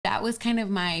that was kind of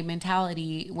my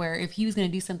mentality, where if he was going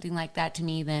to do something like that to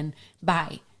me, then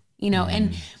bye,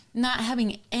 and not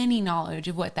having any knowledge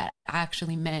of what that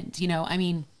actually meant. I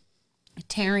mean,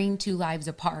 tearing two lives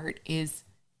apart is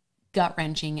gut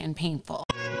wrenching and painful.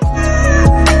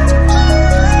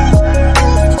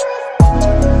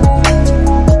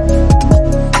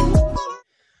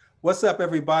 What's up,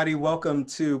 everybody? Welcome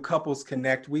to Couples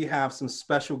Connect. We have some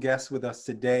special guests with us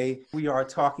today. We are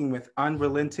talking with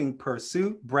Unrelenting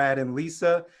Pursuit, Brad and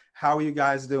Lisa. How are you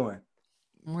guys doing?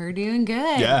 We're doing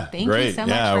good. Yeah, Thank great. you so much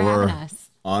for having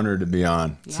us. Honored to be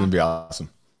on. It's going to be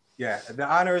awesome. Yeah, the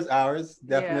honor is ours,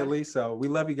 definitely. Yeah. So we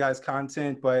love you guys'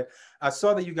 content, but I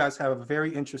saw that you guys have a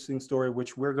very interesting story,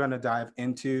 which we're going to dive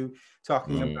into,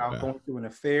 talking about going through an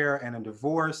affair and a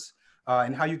divorce.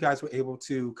 And how you guys were able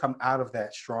to come out of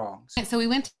that strong. So we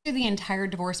went through the entire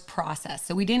divorce process.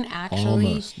 So we didn't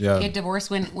actually get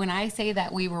divorced. When I say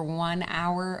that we were 1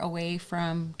 hour away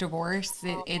from divorce,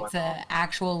 it's an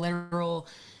actual literal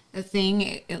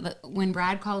thing. When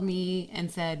Brad called me and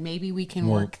said, maybe we can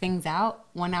work things out,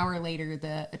 1 hour later,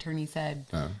 the attorney said,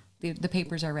 the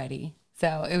papers are ready.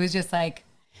 So it was just like,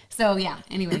 so yeah,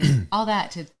 anyway, all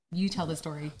that to you tell the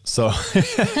story. So,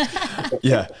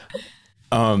 yeah.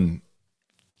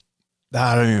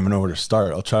 I don't even know where to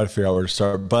start. I'll try to figure out where to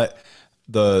start. But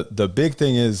the big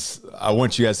thing is, I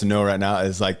want you guys to know right now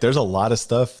is like, there's a lot of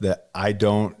stuff that I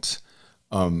don't,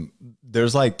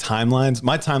 there's like timelines.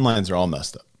 My timelines are all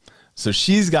messed up. So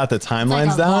she's got the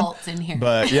timelines down, in here.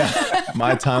 But yeah,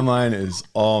 my timeline is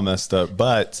all messed up.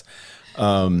 But,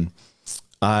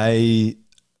 I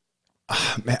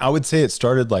would say it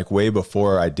started like way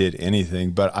before I did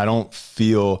anything, but I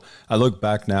look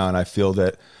back now and I feel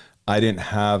that I didn't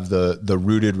have the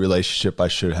rooted relationship I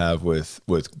should have with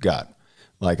God.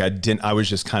 Like I was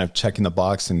just kind of checking the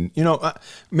box and,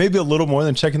 maybe a little more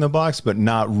than checking the box, but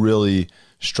not really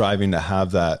striving to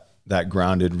have that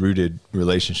grounded, rooted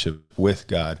relationship with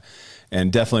God,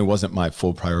 and definitely wasn't my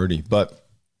full priority. But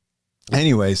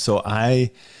anyway, so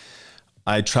I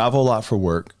travel a lot for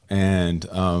work, and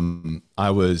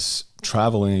I was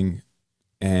traveling,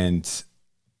 and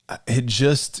it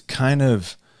just kind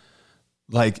of,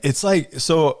 like, it's like,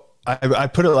 so I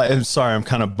put it like, I'm sorry, I'm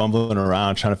kind of bumbling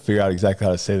around trying to figure out exactly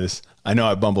how to say this. I know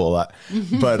I bumble a lot,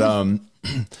 but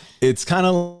it's kind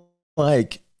of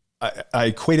like, I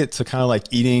equate it to kind of like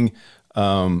eating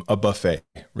a buffet,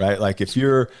 right? Like if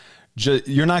you're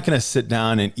not going to sit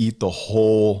down and eat the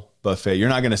whole buffet. You're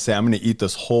not going to say, I'm going to eat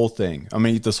this whole thing. I'm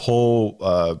going to eat this whole,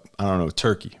 I don't know,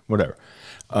 turkey, whatever.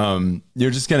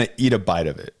 You're just going to eat a bite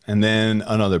of it, and then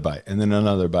another bite, and then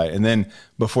another bite. And then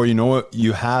before you know it,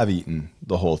 you have eaten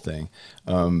the whole thing,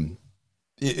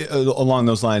 along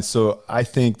those lines. So I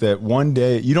think that one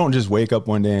day, you don't just wake up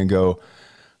one day and go,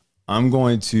 I'm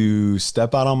going to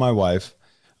step out on my wife,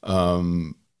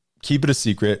 keep it a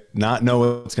secret, not know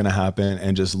what's going to happen,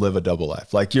 and just live a double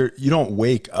life. Like you don't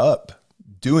wake up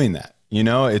doing that.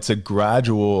 It's a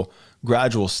gradual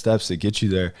steps that get you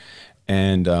there.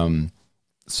 And,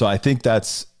 so I think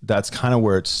that's kind of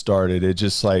where it started. It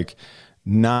just like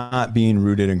not being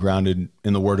rooted and grounded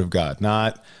in the Word of God,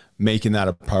 not making that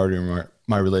a priority in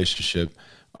my relationship,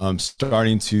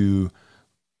 starting to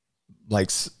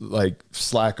like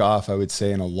slack off, I would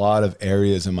say, in a lot of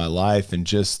areas in my life, and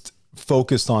just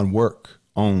focused on work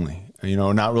only,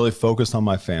 not really focused on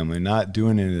my family, not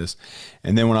doing any of this.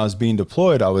 And then when I was being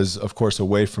deployed, I was, of course,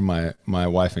 away from my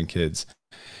wife and kids.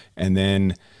 And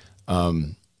then,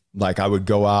 like I would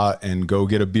go out and go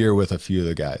get a beer with a few of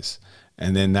the guys.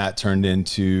 And then that turned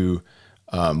into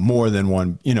more than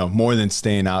one, more than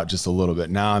staying out just a little bit.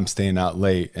 Now I'm staying out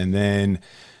late, and then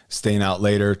staying out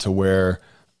later to where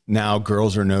now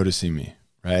girls are noticing me.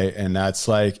 Right. And that's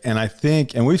like, and I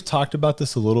think, and we've talked about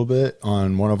this a little bit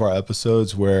on one of our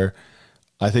episodes, where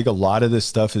I think a lot of this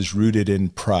stuff is rooted in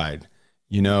pride,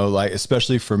 like,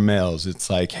 especially for males. It's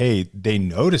like, hey, they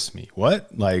notice me. What?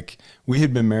 Like, we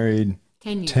had been married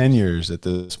 10 years at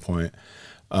this point.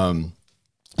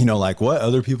 Like, what?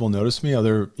 Other people notice me?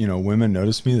 Other, women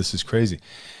notice me? This is crazy.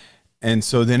 And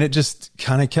so then it just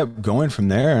kind of kept going from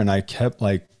there. And I kept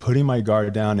like putting my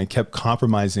guard down and kept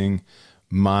compromising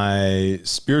my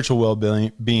spiritual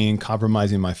well-being,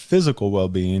 compromising my physical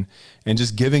well-being, and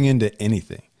just giving into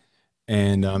anything.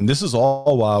 And this is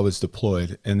all while I was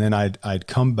deployed. And then I'd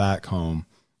come back home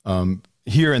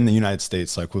here in the United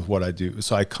States, like with what I do.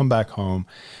 So I come back home,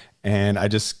 and I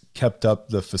just kept up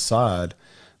the facade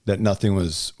that nothing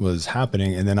was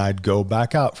happening. And then I'd go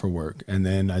back out for work, and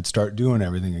then I'd start doing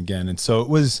everything again. And so it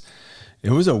was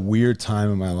a weird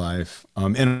time in my life,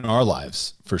 in our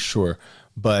lives for sure.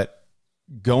 But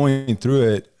going through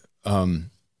it,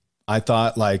 I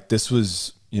thought like this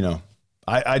was you know,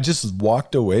 I just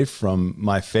walked away from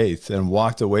my faith and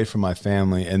walked away from my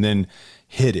family and then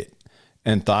hid it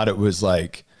and thought it was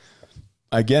like,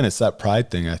 again, it's that pride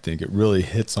thing. I think it really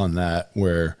hits on that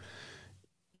where,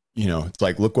 you know, it's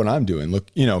like, look what I'm doing, look,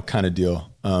 you know, kind of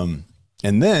deal. And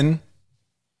then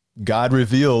God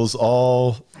reveals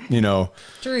all, you know,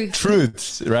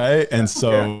 truths, right? And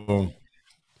so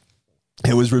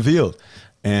it was revealed.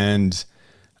 And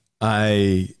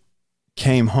I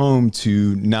came home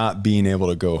to not being able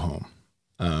to go home.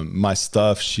 My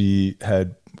stuff, she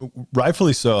had,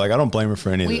 rightfully so, like I don't blame her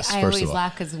for any of this. I always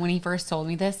laugh because when he first told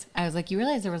me this, I was like, you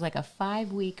realize there was like a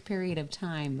 5-week period of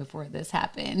time before this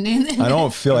happened. I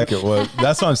don't feel like it was.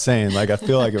 That's what I'm saying. Like I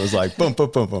feel like it was like boom,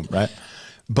 boom, boom, boom, right?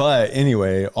 But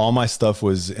anyway, all my stuff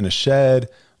was in a shed,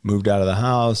 moved out of the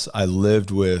house. I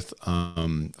lived with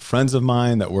friends of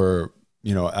mine that were,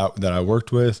 you know, out, that I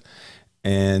worked with.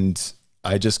 And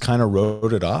I just kind of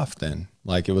wrote it off then.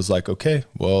 Like, it was like, okay,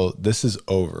 well, this is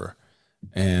over.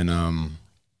 And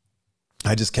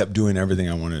I just kept doing everything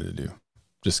I wanted to do.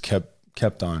 Just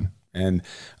kept on. And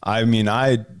I mean,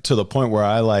 to the point where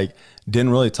I like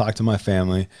didn't really talk to my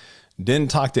family,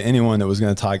 didn't talk to anyone that was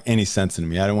going to talk any sense into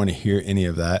me. I didn't want to hear any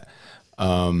of that.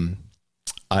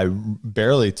 I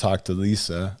barely talked to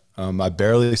Lisa. I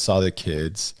barely saw the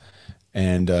kids.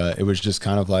 And it was just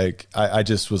kind of like, I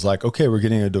just was like, okay, we're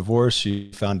getting a divorce.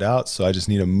 She found out, so I just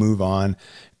need to move on.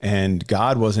 And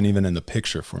God wasn't even in the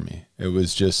picture for me. It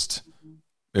was just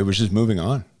moving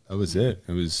on. That was it.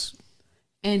 It was.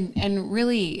 And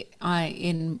really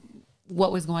in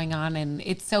what was going on. And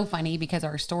it's so funny because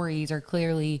our stories are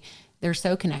clearly, they're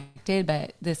so connected,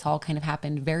 but this all kind of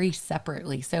happened very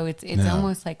separately. So it's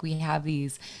almost like we have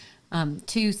these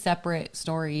two separate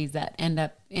stories that end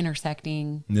up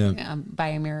intersecting by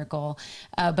a miracle.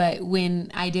 But when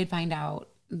I did find out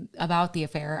about the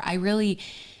affair,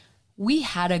 we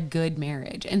had a good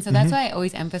marriage. And so that's why I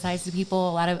always emphasize to people,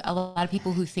 a lot of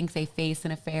people who think they face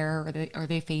an affair or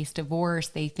they face divorce,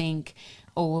 they think,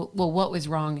 oh, well, what was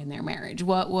wrong in their marriage?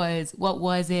 What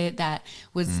was it that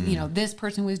was, you know, this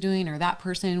person was doing or that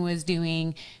person was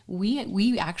doing?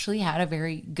 We actually had a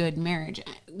very good marriage.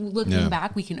 Looking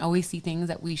back, we can always see things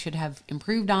that we should have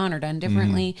improved on or done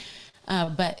differently.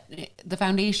 But the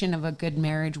foundation of a good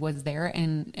marriage was there,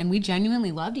 and we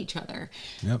genuinely loved each other.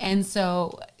 Yep. And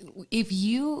so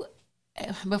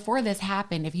before this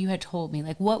happened, if you had told me,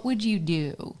 like, what would you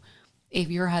do if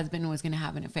your husband was going to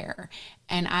have an affair?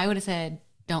 And I would have said,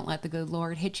 don't let the good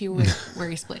Lord hit you where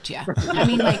he split you. I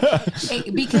mean, like,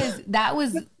 because that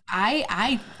was,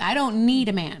 I don't need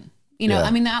a man. You know,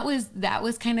 I mean, that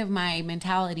was kind of my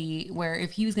mentality, where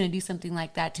if he was going to do something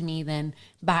like that to me, then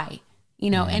bye. You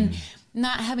know, and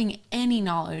not having any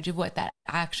knowledge of what that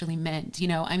actually meant. You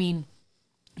know, I mean,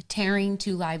 tearing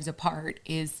two lives apart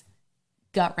is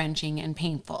gut-wrenching and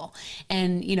painful.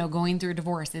 And, you know, going through a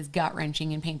divorce is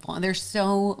gut-wrenching and painful. And there's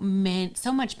so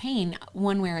much pain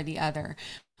one way or the other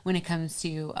when it comes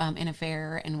to an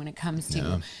affair, and when it comes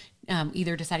to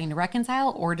either deciding to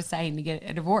reconcile or deciding to get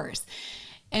a divorce.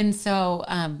 And so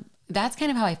that's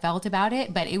kind of how I felt about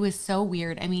it. But it was so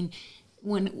weird. I mean,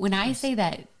 when I say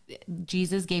that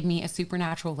Jesus gave me a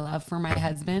supernatural love for my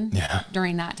husband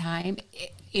during that time,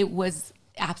 it was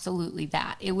absolutely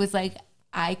that. It was like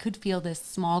I could feel this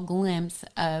small glimpse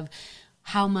of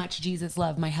how much Jesus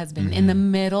loved my husband in the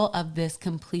middle of this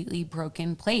completely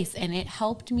broken place. And it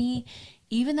helped me,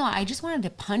 even though I just wanted to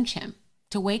punch him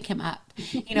to wake him up.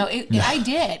 You know, I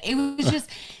did. It was just,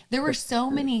 there were so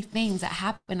many things that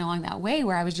happened along that way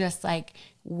where I was just like,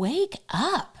 wake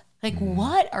up. Like,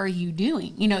 what are you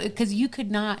doing? You know, because you could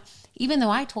not, even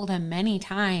though I told him many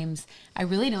times, I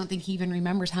really don't think he even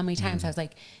remembers how many times I was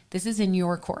like, this is in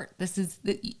your court. This is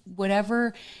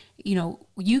whatever, you know,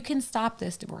 you can stop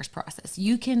this divorce process.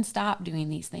 You can stop doing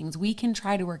these things. We can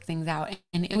try to work things out.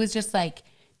 And it was just like,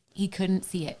 he couldn't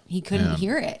see it. He couldn't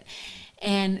hear it.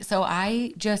 And so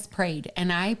I just prayed,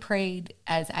 and I prayed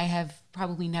as I have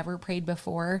probably never prayed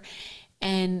before.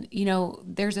 And, you know,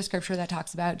 there's a scripture that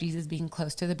talks about Jesus being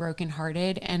close to the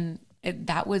brokenhearted. And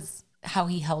that was how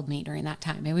he held me during that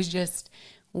time. It was just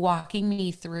walking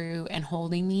me through and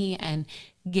holding me and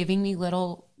giving me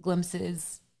little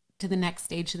glimpses to the next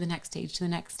stage, to the next stage, to the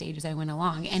next stage as I went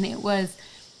along. And it was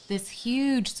this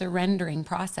huge surrendering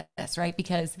process, right?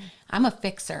 Because I'm a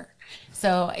fixer.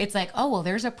 So it's like, oh, well,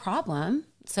 there's a problem,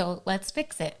 so let's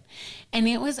fix it. And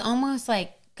it was almost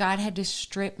like God had to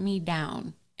strip me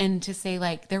down and to say,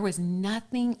 like, there was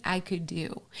nothing I could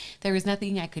do. There was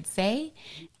nothing I could say.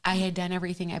 I had done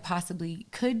everything I possibly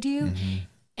could do,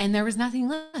 and there was nothing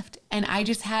left. And I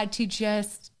just had to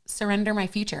just surrender my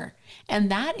future.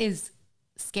 And that is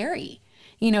scary.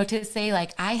 to say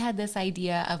like, I had this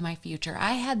idea of my future.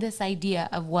 I had this idea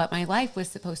of what my life was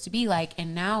supposed to be like.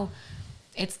 And now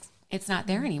it's not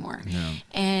there anymore. Yeah.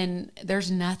 And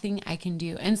there's nothing I can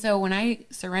do. And so when I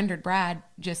surrendered Brad,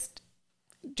 just,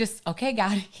 okay,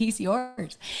 God, he's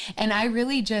yours. And I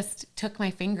really just took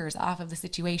my fingers off of the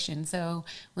situation. So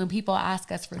when people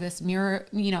ask us for this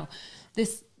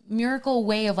this miracle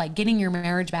way of like getting your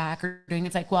marriage back or doing,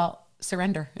 it's like, well,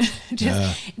 surrender.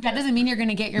 That doesn't mean you're going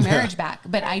to get your marriage back,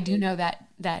 but I do know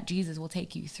that Jesus will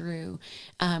take you through,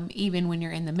 even when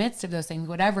you're in the midst of those things,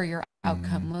 whatever your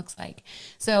outcome looks like.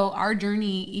 So our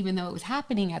journey, even though it was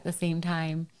happening at the same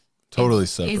time, totally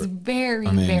separate, is very,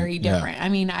 very different. Yeah. I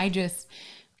mean, I just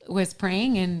was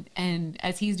praying and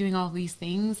as he's doing all these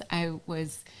things,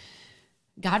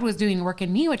 God was doing work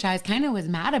in me, which I was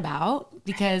mad about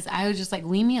because I was just like,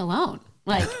 leave me alone.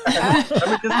 Like,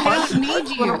 I don't need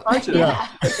you. Yeah.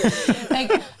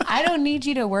 Like, I don't need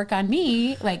you to work on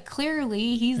me. Like,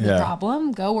 clearly he's the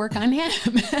problem. Go work on him.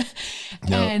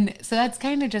 And so that's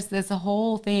kind of just this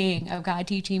whole thing of God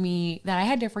teaching me that I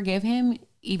had to forgive him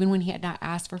even when he had not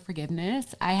asked for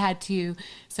forgiveness. I had to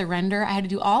surrender. I had to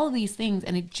do all of these things.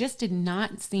 And it just did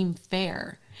not seem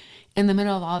fair in the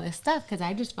middle of all this stuff. Cause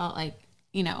I just felt like,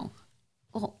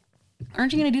 well,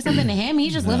 aren't you going to do something to him?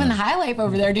 He's just living the high life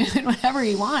over there doing whatever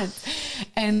he wants.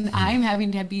 And I'm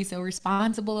having to be so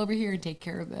responsible over here and take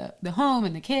care of the home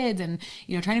and the kids and,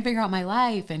 trying to figure out my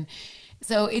life. And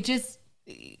so it just,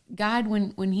 God,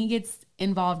 when he gets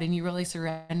involved and you really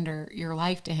surrender your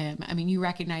life to him, I mean, you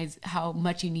recognize how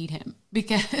much you need him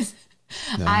because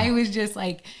I was just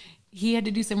like, he had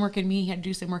to do some work in me. He had to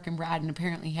do some work in Brad and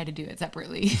apparently he had to do it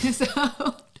separately. So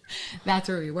that's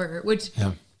where we were, which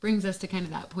brings us to kind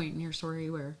of that point in your story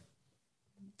where.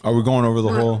 Are we going over the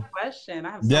whole question?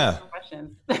 I have so many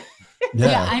questions.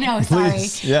 Yeah, I know. Sorry.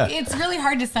 It's really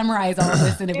hard to summarize all of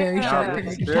this in a very short period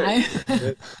of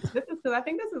time. I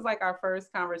think this is like our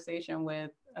first conversation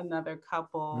with another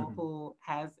couple who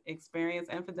has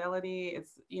experienced infidelity.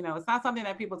 It's, it's not something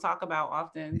that people talk about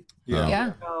often.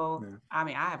 Yeah. So, I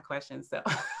mean, I have questions. So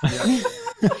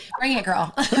bring it,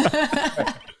 girl.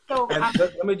 So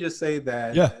let me just say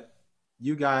that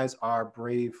you guys are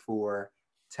brave for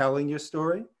telling your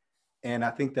story. And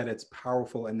I think that it's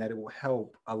powerful and that it will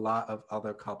help a lot of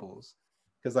other couples.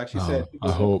 Because like she said,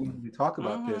 we talk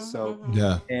about this. So,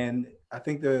 and I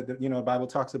think the Bible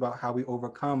talks about how we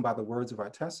overcome by the words of our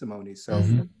testimony. So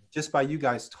just by you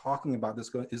guys talking about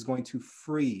this is going to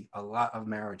free a lot of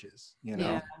marriges,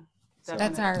 Yeah. So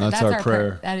that's our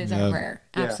prayer. That is our prayer.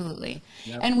 Absolutely.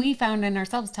 Yeah. And we found in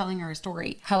ourselves telling our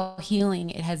story, how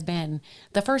healing it has been.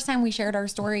 The first time we shared our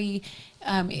story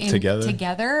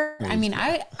together, I mean,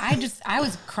 I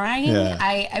was crying. Yeah.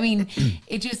 I mean,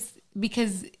 it just,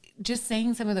 because just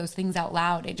saying some of those things out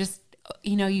loud, it just,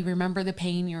 you remember the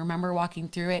pain, you remember walking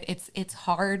through it. It's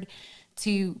hard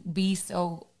to be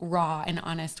so raw and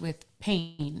honest with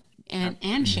pain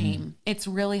and shame. It's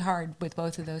really hard with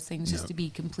both of those things just to be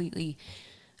completely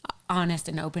honest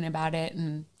and open about it.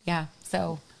 And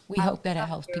so we hope that it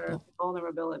helps people.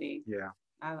 Vulnerability. Yeah.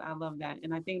 I love that.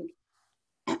 And I think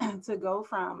to go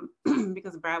from,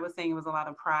 because Brad was saying it was a lot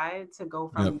of pride, to go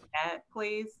from that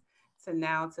place to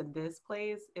now to this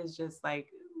place is just like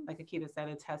Akita said,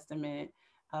 a testament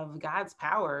of God's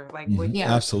power. Like,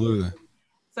 absolutely.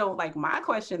 So like my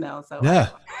question though,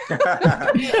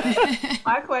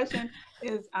 my question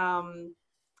is,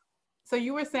 so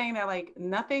you were saying that like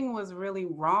nothing was really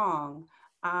wrong,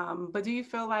 but do you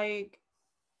feel like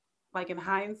in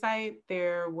hindsight,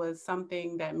 there was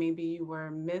something that maybe you were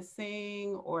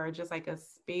missing or just like a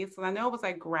space? And I know it was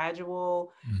like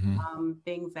gradual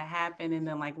things that happen and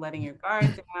then like letting your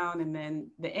guard down and then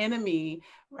the enemy,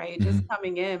 right, just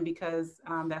coming in because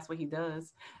that's what he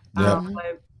does. But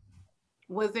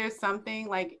was there something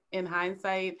like in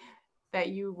hindsight that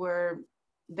you were,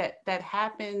 that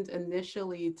happened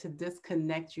initially to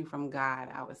disconnect you from God,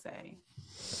 I would say?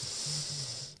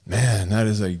 Man, that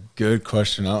is a good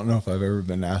question. I don't know if I've ever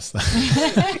been asked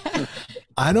that.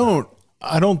 I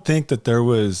don't think that there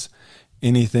was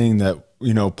anything that,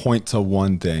 point to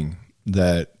one thing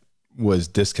that was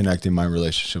disconnecting my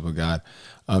relationship with God.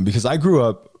 Because I grew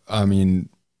up,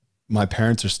 my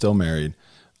parents are still married.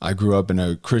 I grew up in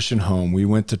a Christian home. We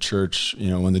went to church,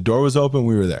 when the door was open,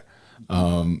 we were there.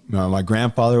 My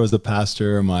grandfather was a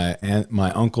pastor. My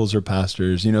uncles are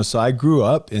pastors, so I grew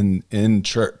up in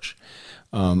church.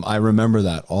 I remember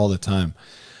that all the time.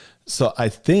 So I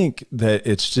think that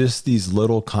it's just these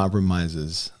little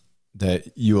compromises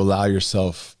that you allow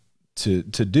yourself to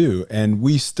do. And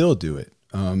we still do it.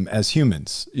 as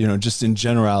humans, just in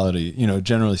generality,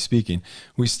 generally speaking,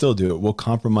 we still do it. We'll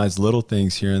compromise little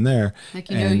things here and there. Like,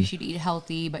 you should eat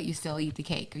healthy, but you still eat the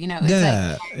cake. It's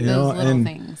like those little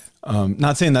things.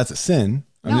 Not saying that's a sin.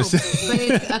 But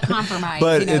it's a compromise.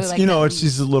 But it's, it's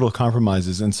these little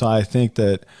compromises. And so I think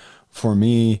that for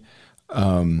me,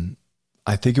 I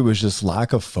think it was just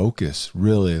lack of focus,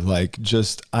 really. Like,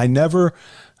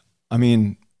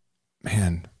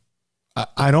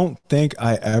 I don't think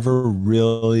I ever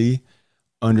really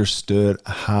understood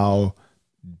how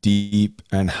deep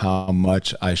and how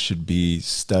much I should be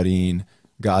studying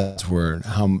God's word,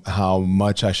 how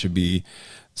much I should be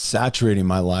saturating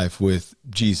my life with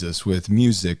Jesus, with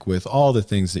music, with all the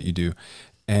things that you do.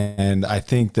 And I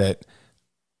think that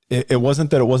it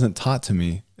wasn't that it wasn't taught to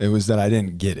me. It was that I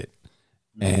didn't get it.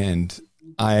 And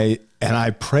I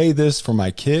pray this for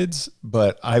my kids,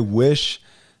 but I wish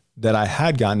that I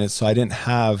had gotten it so I didn't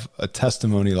have a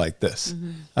testimony like this.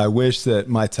 Mm-hmm. I wish that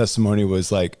my testimony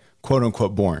was like, quote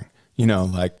unquote, boring,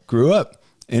 like grew up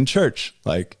in church,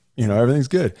 like, everything's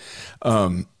good.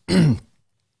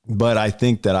 But I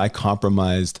think that I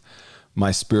compromised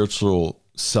my spiritual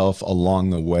self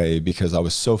along the way because I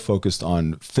was so focused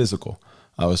on physical.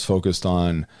 I was focused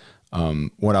on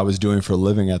what I was doing for a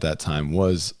living at that time I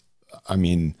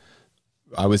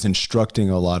was instructing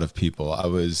a lot of people. I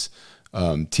was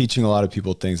teaching a lot of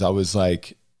people things. I was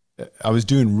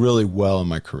doing really well in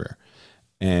my career.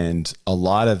 And a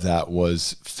lot of that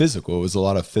was physical. It was a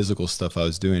lot of physical stuff I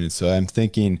was doing. And so I'm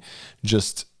thinking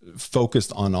just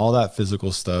focused on all that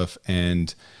physical stuff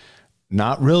and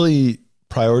not really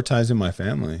prioritizing my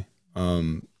family.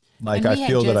 I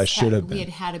feel that I should have been. We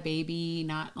had a baby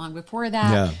not long before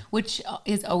that, which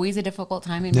is always a difficult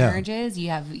time in marriages. You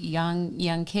have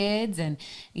young kids, and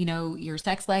your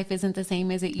sex life isn't the same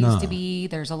as it used to be.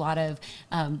 There's a lot of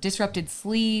disrupted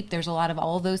sleep. There's a lot of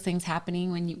all of those things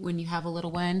happening when you have a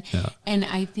little one. Yeah. And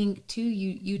I think too,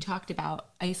 you talked about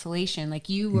isolation. Like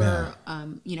you were,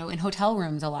 in hotel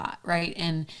rooms a lot, right?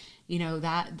 And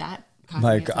that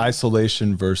like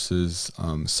isolation versus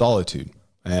wsolitude.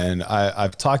 And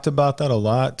I've talked about that a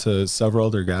lot to several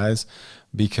other guys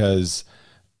because,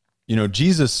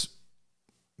 Jesus,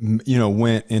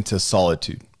 went into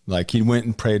solitude. Like he went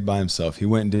and prayed by himself. He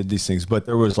went and did these things, but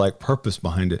there was like purpose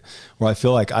behind it. Where I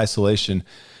feel like isolation,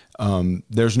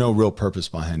 there's no real purpose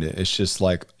behind it. It's just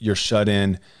like you're shut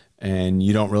in and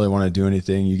you don't really want to do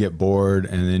anything. You get bored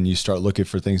and then you start looking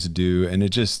for things to do. And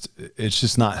it's just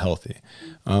not healthy.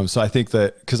 So I think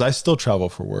that because I still travel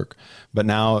for work, but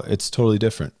now it's totally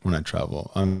different when I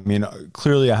travel.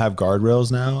 Clearly I have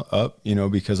guardrails now up,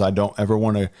 because I don't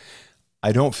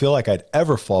feel like I'd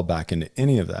ever fall back into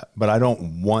any of that, but I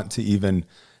don't want to even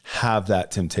have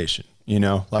that temptation,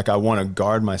 like I want to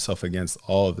guard myself against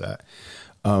all of that.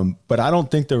 But I don't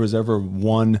think there was ever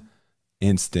one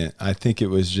instant. I think it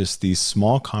was just these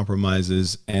small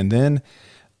compromises. And then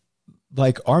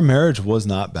like our marriage was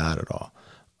not bad at all.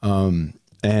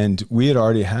 And we had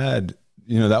already had,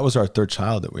 that was our third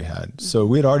child that we had. So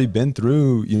we had already been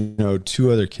through,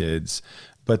 2 other kids,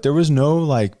 but there was no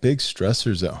like big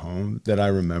stressors at home that I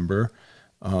remember.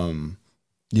 The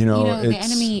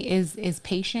enemy is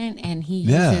patient and he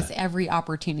uses every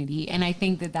opportunity. And I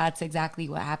think that that's exactly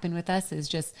what happened with us is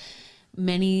just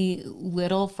many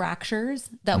little fractures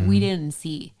that we didn't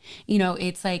see.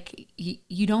 It's like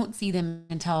you don't see them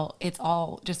until it's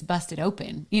all just busted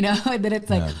open, and then it's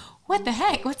like, what the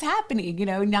heck, what's happening?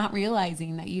 Not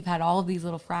realizing that you've had all of these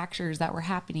little fractures that were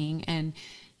happening. And,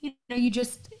 you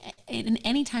just, in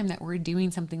any time that we're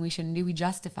doing something we shouldn't do, we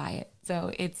justify it.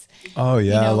 So it's,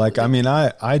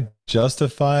 I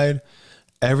justified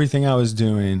everything I was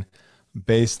doing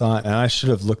based on, and I should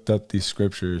have looked up these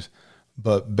scriptures,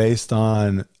 but based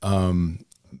on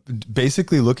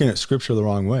basically looking at scripture the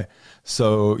wrong way.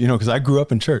 So, because I grew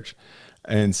up in church.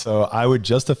 And so I would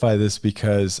justify this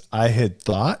because I had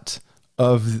thought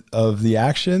of the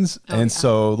actions.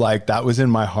 So like that was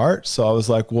in my heart. So I was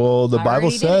like, well, the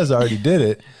Bible says I already did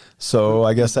it. So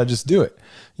I guess I just do it,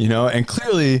 and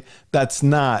clearly that's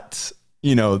not,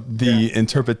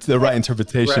 the right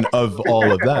interpretation of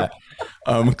all of that.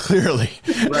 Clearly,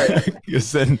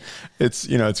 because then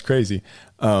it's crazy.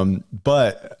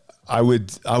 But I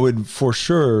would for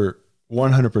sure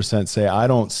 100% say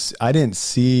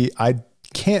I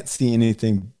can't see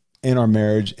anything in our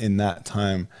marriage in that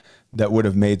time that would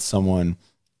have made someone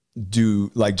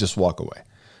just walk away.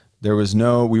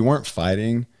 We weren't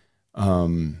fighting.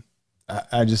 I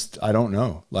don't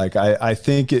know. Like, I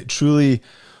think it truly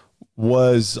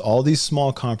was all these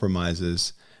small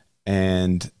compromises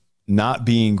and not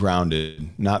being grounded,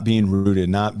 not being rooted,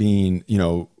 not being,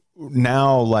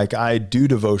 now, like, I do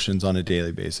devotions on a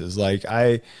daily basis. Like,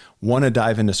 I want to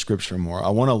dive into scripture more. I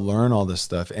want to learn all this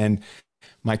stuff. And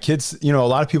my kids, you know, a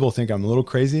lot of people think I'm a little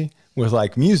crazy with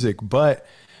like music, but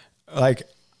like,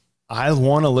 I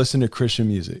want to listen to Christian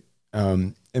music.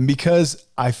 And because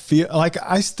I feel like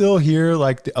I still hear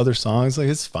like the other songs, like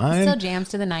it's fine. Still jams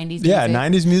to the 90s music. Yeah,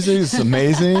 90s music is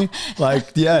amazing.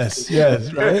 Like, yes,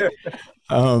 right?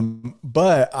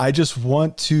 But I just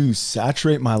want to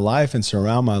saturate my life and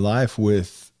surround my life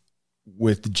with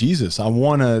Jesus. I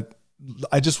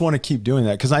just want to keep doing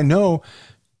that because I know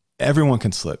everyone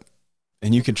can slip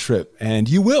and you can trip, and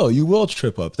you will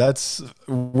trip up.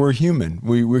 We're human.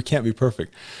 We can't be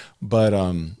perfect, but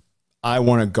I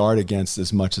want to guard against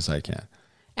as much as I can.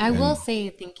 I will say,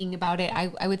 thinking about it,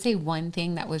 I would say one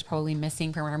thing that was probably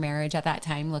missing from our marriage at that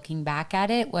time, looking back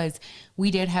at it, was we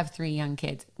did have 3 young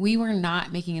kids. We were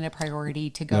not making it a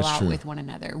priority to go out with one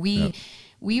another. We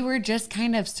were just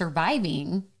kind of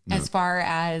surviving as far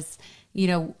as, you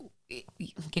know,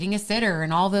 getting a sitter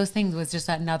and all those things was just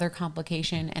another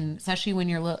complication. And especially when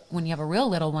when you have a real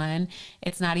little one,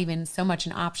 it's not even so much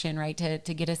an option, right,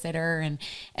 to get a sitter.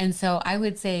 And so I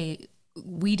would say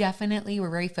we definitely were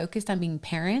very focused on being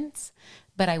parents,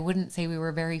 but I wouldn't say we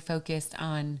were very focused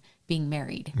on being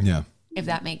married. Yeah. If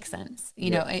that makes sense, you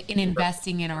know, in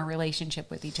investing in our relationship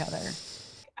with each other.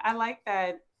 I like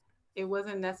that it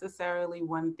wasn't necessarily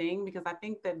one thing, because I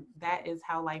think that is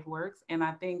how life works. And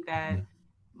I think that,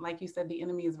 like you said, the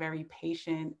enemy is very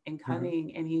patient and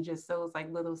cunning, and he just sows like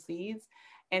little seeds.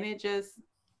 And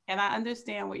I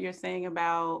understand what you're saying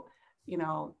about, you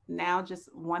know, now just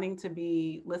wanting to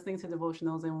be listening to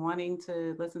devotionals and wanting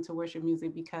to listen to worship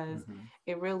music, because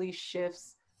it really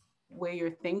shifts where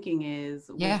your thinking is.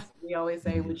 Yeah. We always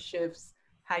say, which shifts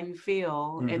how you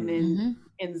feel, and then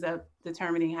ends up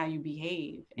determining how you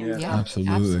behave. And so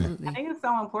absolutely. I think it's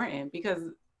so important, because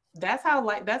that's how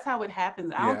it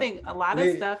happens. I don't think a lot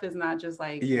of stuff is not just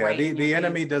like, the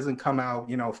enemy doesn't come out,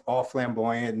 you know, all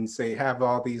flamboyant and say, have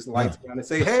all these lights on and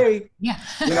say, hey, you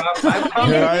know,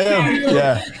 here I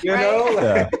am. You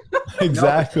know,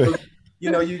 exactly. No, you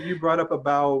know, you brought up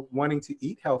about wanting to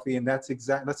eat healthy, and that's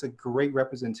a great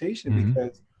representation,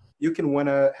 because you can want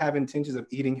to have intentions of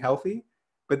eating healthy,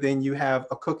 but then you have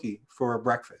a cookie for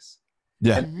breakfast.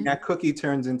 Yeah. And that cookie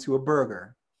turns into a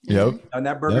burger. Yep. And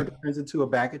that burger turns into a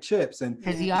bag of chips. And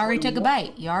because you already took a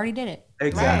bite. You already did it.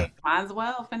 Exactly. Right. Might as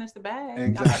well finish the bag.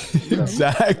 Exactly.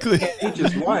 Exactly. You can't eat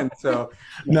just one. So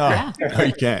no,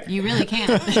 you can't. You really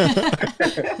can't.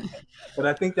 But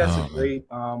I think that's a great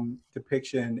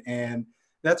depiction. And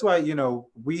that's why, you know,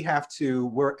 we have to,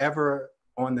 wherever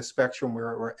on the spectrum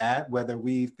where we're at, whether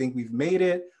we think we've made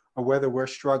it or whether we're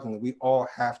struggling, we all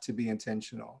have to be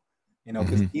intentional, you know,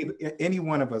 because any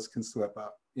one of us can slip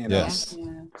up. You know? Yes.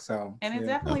 Yeah. So, and it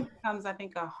definitely becomes, I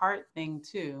think, a heart thing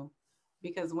too,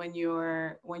 because when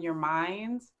your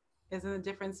mind is in a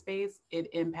different space, it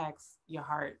impacts your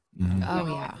heart. Oh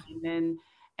yeah.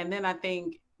 And then I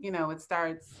think, you know, it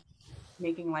starts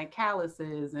making like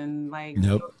calluses and like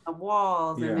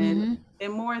walls, and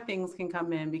then more things can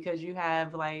come in because you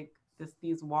have like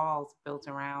these walls built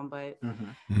around. But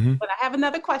but I have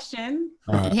another question.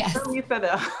 Yes.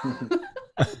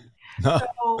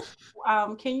 So,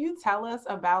 can you tell us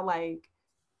about like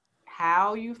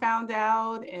how you found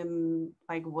out and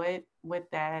like what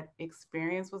that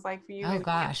experience was like for you? Oh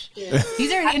gosh,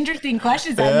 these are interesting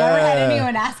questions. I've never had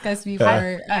anyone ask us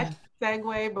before.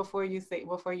 Segue before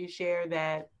you share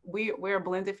that we're a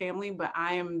blended family, but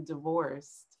I am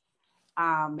divorced,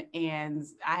 and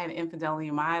I had infidelity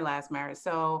in my last marriage.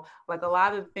 So like a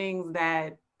lot of things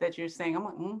that you're saying, I'm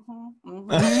like,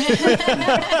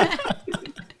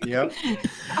 Yep.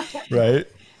 Right.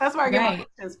 That's where I get my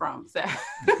questions from. So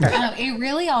it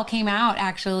really all came out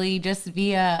actually just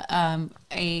via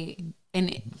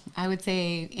I would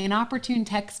say inopportune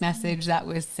text message that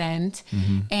was sent.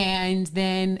 And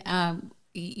then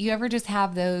you ever just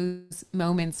have those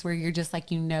moments where you're just like,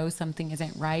 you know, something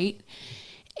isn't right.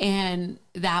 And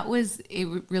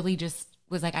it really just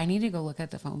was like, I need to go look at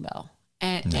the phone bell.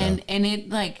 And it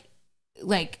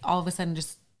like all of a sudden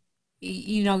just,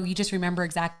 you know, you just remember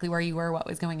exactly where you were, what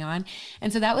was going on.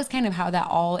 And so that was kind of how that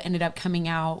all ended up coming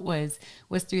out was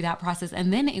through that process.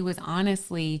 And then it was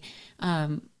honestly,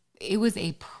 it was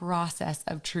a process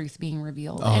of truth being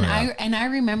revealed. I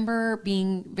remember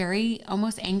being very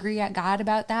almost angry at God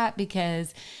about that,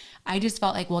 because I just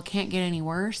felt like, well, it can't get any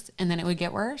worse. And then it would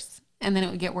get worse. And then it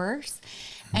would get worse.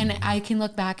 And I can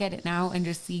look back at it now and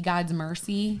just see God's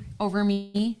mercy over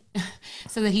me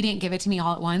so that he didn't give it to me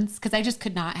all at once. Cause I just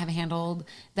could not have handled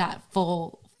that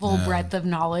full breadth of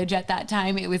knowledge at that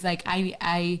time. It was like,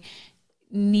 I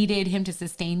needed him to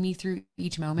sustain me through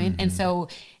each moment. And so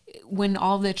when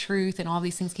all the truth and all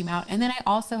these things came out, and then I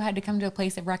also had to come to a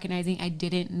place of recognizing I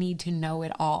didn't need to know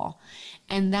it all.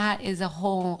 And that is a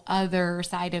whole other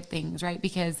side of things, right?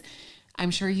 Because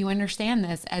I'm sure you understand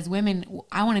this. As women,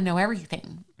 I want to know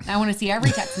everything. I want to see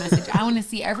every text message. I want to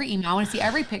see every email. I want to see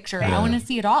every picture. I want to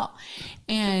see it all.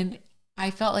 And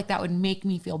I felt like that would make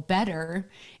me feel better,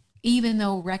 even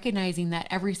though recognizing that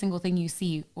every single thing you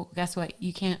see, well, guess what?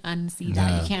 You can't unsee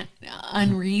that. You can't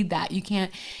unread that. You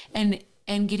can't,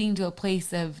 and getting to a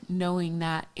place of knowing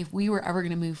that if we were ever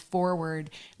going to move forward,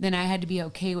 then I had to be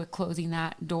okay with closing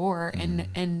that door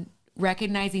and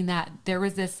recognizing that there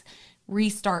was this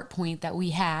restart point that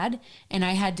we had, and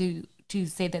I had to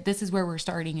say that this is where we're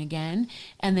starting again.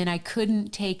 And then I couldn't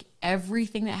take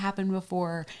everything that happened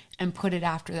before and put it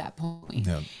after that point.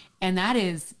 Yeah. And that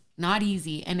is not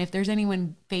easy. And if there's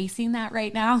anyone facing that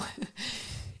right now,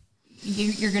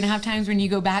 you're going to have times when you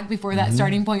go back before that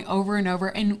starting point over and over.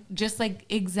 And just like,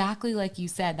 exactly like you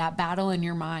said, that battle in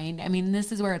your mind. I mean,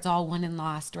 this is where it's all won and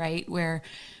lost, right? Where,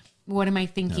 what am I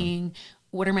thinking? Yeah.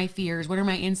 What are my fears? What are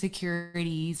my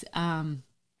insecurities?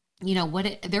 You know,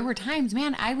 there were times,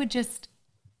 man, I would just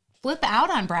flip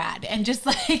out on Brad and just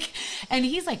like, and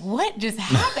he's like, what just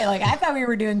happened? Like, I thought we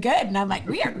were doing good. And I'm like,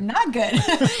 we are not good.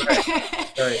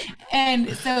 Right.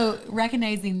 And so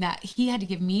recognizing that he had to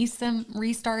give me some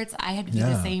restarts, I had to do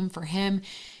the same for him.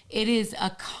 It is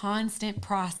a constant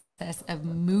process of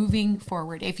moving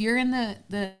forward. If you're in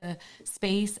the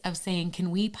space of saying,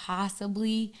 can we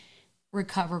possibly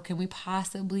recover? Can we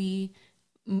possibly,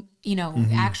 you know,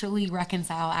 actually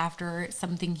reconcile after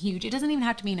something huge? It doesn't even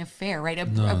have to be an affair, right?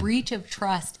 A breach of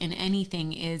trust in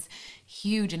anything is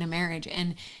huge in a marriage.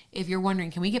 And if you're wondering,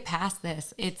 can we get past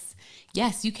this? It's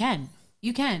yes, you can.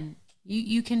 You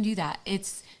can do that.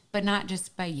 But not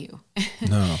just by you.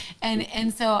 No.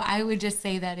 And so I would just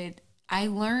say that I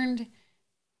learned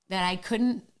that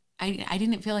I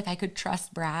didn't feel like I could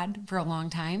trust Brad for a long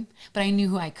time, but I knew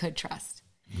who I could trust.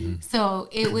 So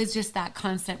it was just that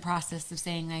constant process of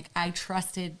saying, like, I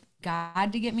trusted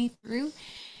God to get me through,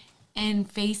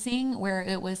 and facing where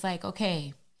it was like,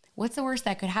 okay, what's the worst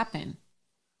that could happen?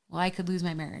 Well, I could lose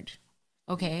my marriage.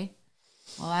 Okay.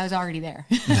 Well, I was already there.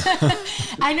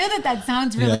 I know that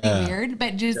sounds really weird,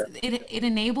 but just it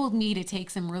enabled me to take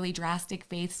some really drastic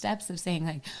faith steps of saying,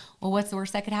 like, well, what's the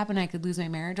worst that could happen? I could lose my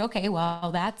marriage. Okay.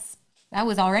 Well, that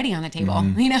was already on the table,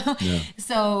 you know? Yeah.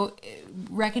 So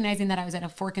recognizing that I was at a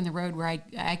fork in the road where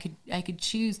I could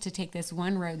choose to take this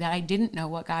one road that I didn't know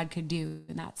what God could do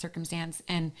in that circumstance,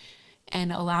 and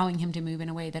allowing him to move in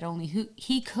a way that only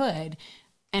he could.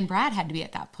 And Brad had to be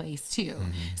at that place too.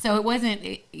 So it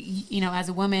wasn't, you know, as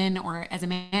a woman or as a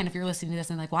man, if you're listening to this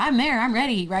and like, well, I'm there, I'm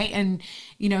ready. Right. And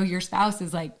you know, your spouse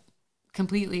is like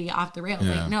completely off the rails.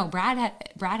 Like, no, Brad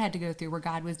had to go through where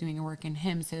God was doing a work in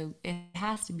him. So it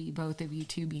has to be both of you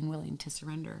two being willing to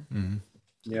surrender.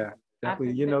 Yeah,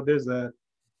 definitely. You know,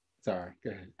 sorry,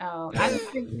 go ahead. Oh, I just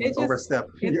think it's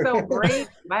so brave.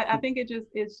 I think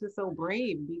it's just so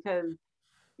brave, because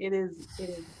it is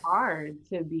hard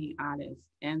to be honest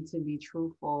and to be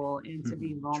truthful and to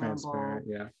be vulnerable.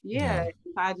 Yeah.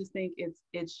 I just think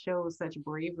it shows such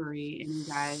bravery in you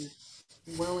guys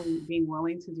being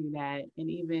willing to do that, and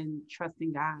even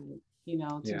trusting God, you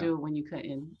know, to do it when you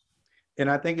couldn't. And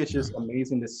I think it's just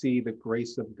amazing to see the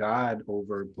grace of God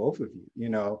over both of you, you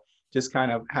know, just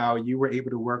kind of how you were able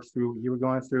to work through, you were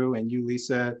going through, and you,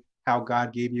 Lisa, how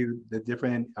God gave you the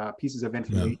different pieces of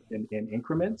information in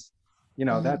increments. You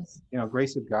know, that's, you know,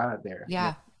 grace of God there.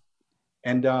 Yeah.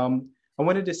 And I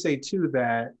wanted to say too,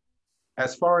 that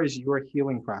as far as your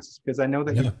healing process, because I know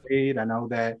that you prayed, I know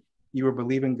that you were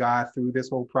believing God through this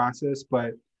whole process,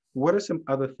 but what are some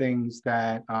other things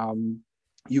that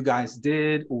you guys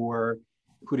did, or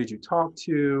who did you talk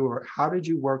to, or how did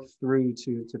you work through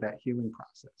to that healing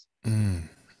process?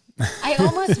 I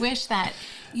almost wish that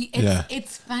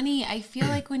it's funny. I feel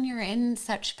like when you're in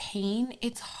such pain,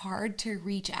 it's hard to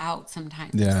reach out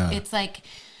sometimes. Yeah. It's like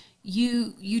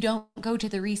you don't go to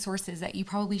the resources that you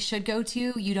probably should go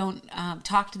to. You don't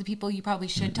talk to the people you probably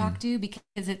should talk to, because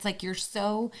it's like you're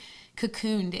so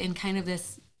cocooned in kind of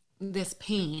this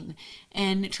pain,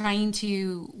 and trying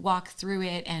to walk through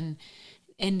it and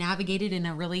navigate it in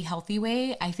a really healthy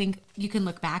way. I think you can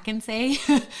look back and say,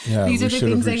 these are the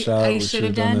things I should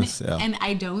have done. And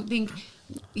I don't think,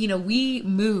 you know, we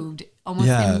moved almost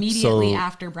immediately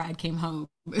after Brad came home.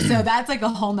 So that's like a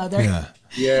whole nother.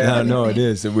 No, it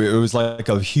is. It was like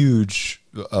a huge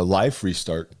life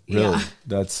restart. Really. Yeah.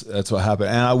 That's what happened.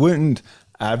 And I wouldn't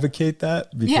advocate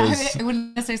that, because I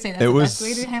wouldn't necessarily say that it was,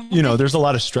 you know, there's a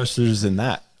lot of stressors in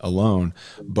that. alone.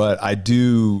 But I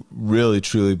do really,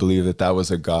 truly believe that that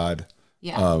was a God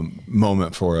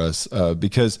moment for us.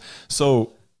 Because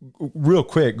so real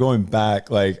quick, going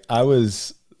back, like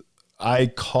I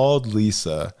called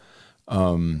Lisa,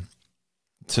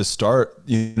 to start,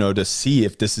 to see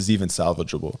if this is even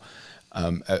salvageable.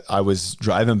 I was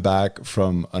driving back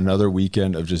from another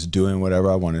weekend of just doing whatever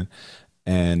I wanted.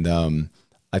 And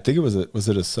I think it was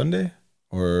it a Sunday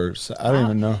or I don't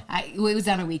even know. It was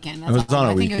on a weekend. That's it was on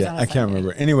a weekend. I can't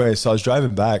remember. Anyway, so I was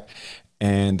driving back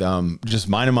and just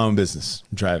minding my own business,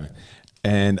 driving.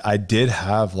 And I did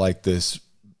have like this,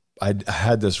 I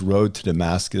had this road to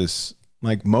Damascus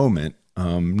like moment,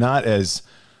 not as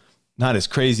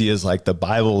crazy as like the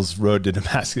Bible's road to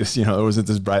Damascus, it wasn't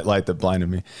this bright light that blinded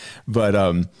me, but,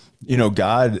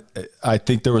 God, I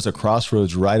think there was a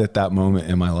crossroads right at that moment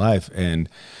in my life. And,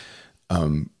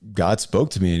 God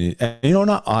spoke to me and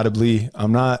not audibly,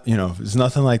 I'm not, it's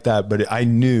nothing like that, but I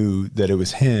knew that it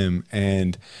was him.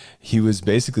 And he was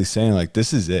basically saying like,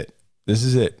 this is it.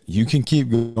 You can keep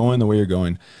going the way you're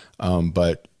going.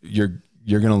 But you're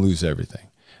going to lose everything.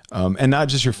 And not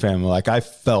just your family. Like I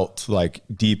felt like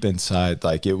deep inside,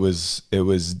 like it was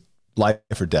life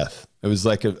or death. It was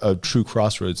like a true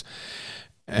crossroads.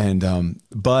 And,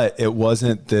 but it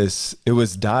wasn't this, it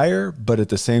was dire, but at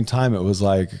the same time, it was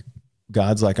like,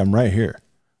 God's like, I'm right here.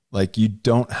 Like, you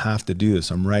don't have to do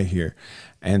this. I'm right here.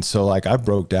 And so like, I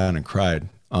broke down and cried.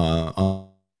 I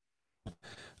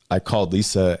called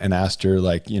Lisa and asked her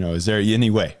like, is there any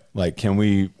way, like, can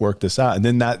we work this out? And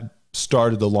then that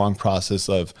started the long process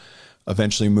of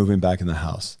eventually moving back in the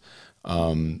house.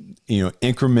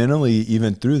 Incrementally,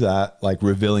 even through that, like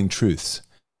revealing truths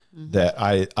that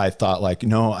I thought like,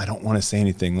 no, I don't want to say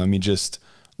anything.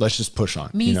 Let's just push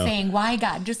on. Saying, why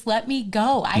God, just let me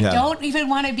go. I don't even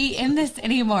want to be in this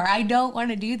anymore. I don't want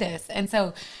to do this. And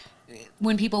so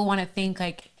when people want to think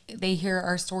like, they hear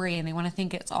our story and they want to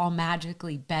think it's all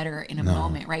magically better in a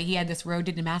moment, right? He had this road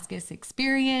to Damascus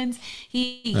experience.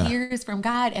 He hears from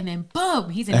God and then boom,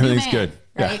 he's a new man, good.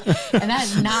 Right? And that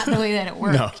is not the way that it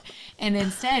worked. No. And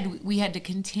instead we had to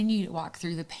continue to walk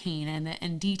through the pain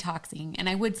and detoxing. And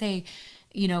I would say,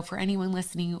 for anyone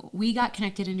listening, we got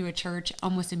connected into a church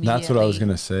almost immediately. That's what I was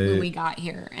going to say. When we got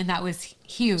here. And that was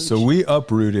huge. So we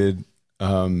uprooted,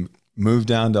 moved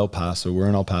down to El Paso. We're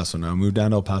in El Paso now. Moved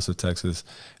down to El Paso, Texas.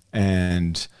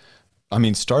 And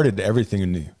started everything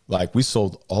anew. Like we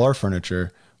sold all our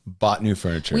furniture, bought new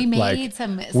furniture. We made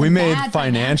we made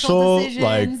financial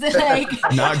decisions. like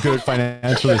not good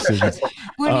financial decisions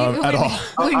at all.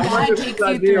 When God takes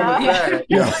you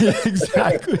through,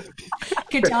 exactly.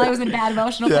 Could tell I was in a bad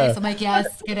emotional place. I'm like,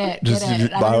 yes, get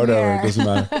it. Buy whatever. It doesn't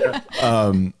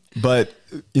matter. But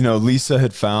Lisa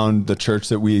had found the church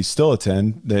that we still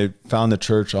attend. They found the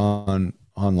church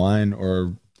online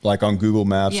or like on Google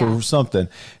Maps or something.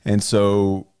 And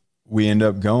so we end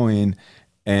up going,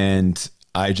 and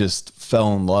I just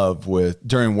fell in love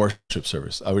during worship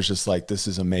service. I was just like, this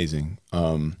is amazing.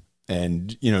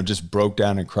 And, just broke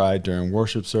down and cried during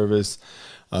worship service.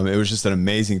 It was just an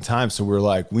amazing time. So we're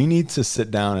like, we need to sit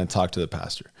down and talk to the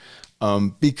pastor.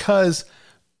 Because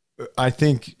I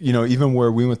think, even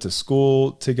where we went to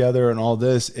school together and all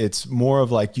this, it's more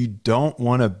of like, you don't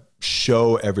want to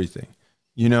show everything.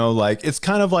 Like it's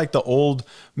kind of like the old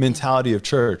mentality of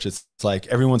church. It's like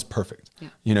everyone's perfect.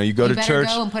 Yeah. You go to church,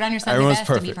 go and put on your Sunday everyone's best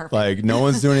perfect. To be perfect. Like no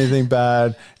one's doing anything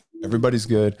bad. Everybody's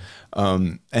good.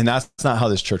 And that's not how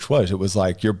this church was. It was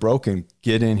like, you're broken,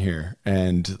 get in here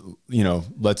and,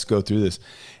 let's go through this.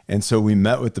 And so we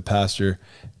met with the pastor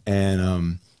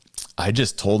and, I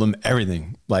just told him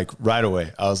everything like right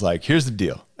away. I was like, here's the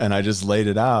deal. And I just laid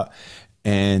it out.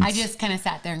 And I just kind of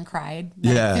sat there and cried.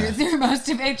 Through most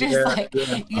of it.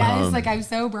 It's like, I'm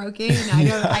so broken.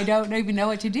 I don't even know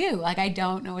what to do. Like, I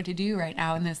don't know what to do right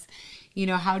now in this,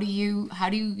 how do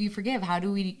you forgive? How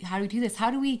do we do this?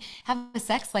 How do we have a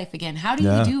sex life again? How do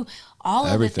you do all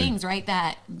of the things, right?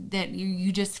 That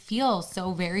you just feel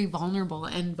so very vulnerable,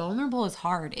 and vulnerable is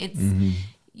hard. It's,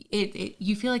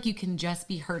 you feel like you can just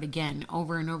be hurt again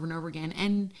over and over and over again.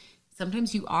 And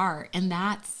sometimes you are, and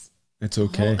it's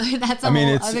okay. That's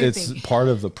it's thing. Part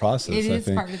of the process. It is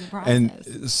part of the process.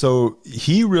 And so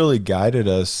he really guided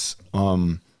us,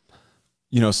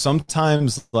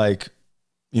 sometimes like,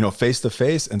 face to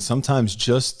face, and sometimes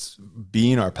just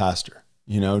being our pastor,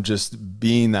 just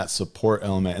being that support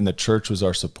element, and the church was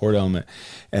our support element.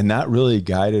 And that really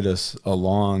guided us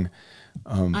along.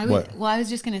 I was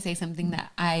just going to say something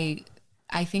that I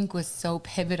think was so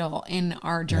pivotal in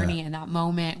our journey in that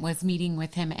moment was meeting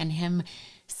with him and him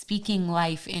speaking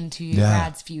life into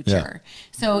Brad's future.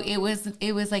 So it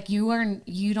was like, you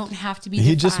don't have to be defined.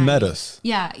 He just met us.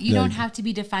 Yeah. You don't have to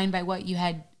be defined by what you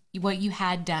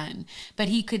had done, but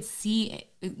he could see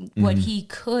what he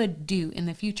could do in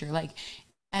the future. Like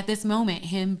at this moment,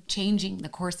 him changing the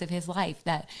course of his life,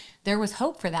 that there was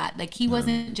hope for that. Like he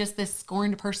wasn't just this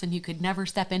scorned person who could never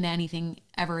step into anything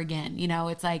ever again. You know,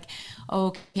 it's like,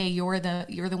 okay, you're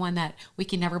the one that we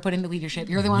can never put into leadership.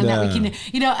 You're the one that we can,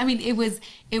 you know, I mean,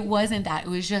 it wasn't that. It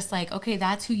was just like, okay,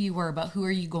 that's who you were, but who are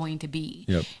you going to be?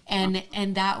 Yep.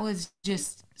 And that was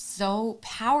just so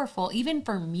powerful, even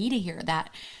for me to hear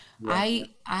that.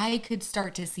 I could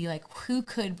start to see like, who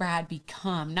could Brad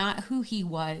become, not who he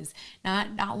was,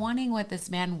 not wanting what this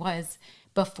man was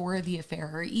before the affair,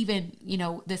 or even, you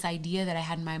know, this idea that I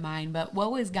had in my mind, but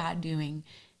what was God doing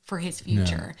for his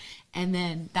future? And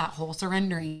then that whole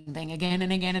surrendering thing again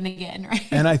and again and again. Right.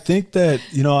 And I think that,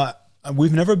 you know,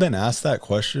 we've never been asked that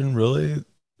question really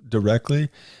directly.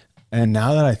 And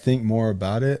now that I think more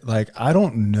about it, like, I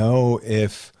don't know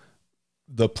if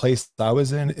the place I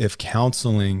was in, if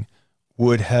counseling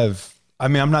would have, I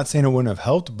mean, I'm not saying it wouldn't have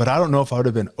helped, but I don't know if I would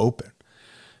have been open,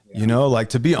 you know, like,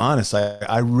 to be honest,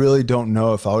 I really don't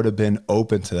know if I would have been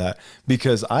open to that,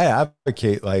 because I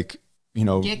advocate, like, you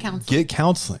know, get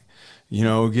counseling, you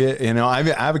know, I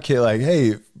advocate like,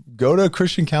 hey, go to a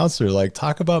Christian counselor, like,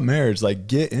 talk about marriage, like,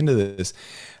 get into this.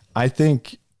 I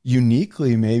think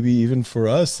uniquely, maybe even for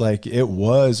us, like, it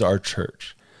was our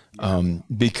church.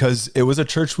 Because it was a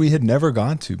church we had never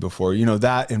gone to before, you know,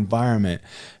 that environment.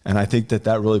 And I think that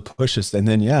really pushed us. And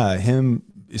then, him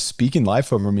speaking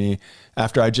life over me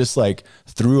after I just like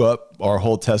threw up our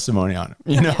whole testimony on him,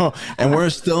 you know, and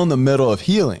we're still in the middle of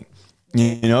healing,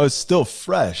 you know, it's still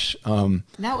fresh.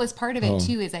 That was part of it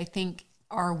too, is I think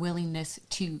our willingness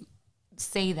to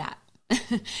say that.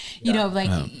 You know, like,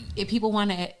 if people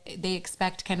they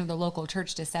expect kind of the local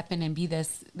church to step in and be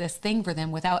this thing for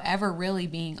them without ever really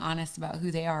being honest about who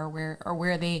they are,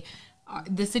 where they are,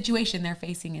 the situation they're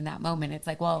facing in that moment. It's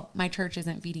like, well, my church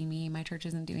isn't feeding me, my church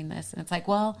isn't doing this. And it's like,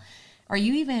 well, are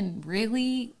you even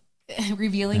really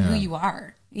revealing who you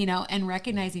are? You know, and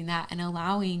recognizing that and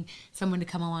allowing someone to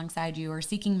come alongside you, or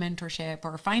seeking mentorship,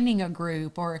 or finding a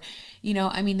group, or, you know,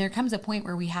 I mean, there comes a point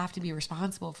where we have to be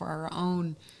responsible for our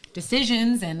own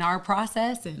decisions and our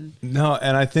process. And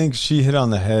I think she hit on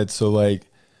the head. So like,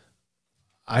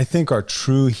 I think our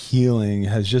true healing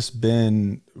has just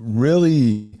been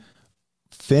really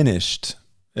finished,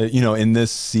 you know, in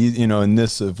this season, you know, in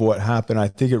this of what happened. I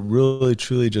think it really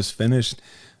truly just finished,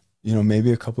 you know,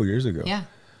 maybe a couple years ago. Yeah.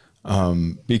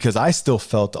 Because I still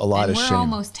felt a lot of shame. We're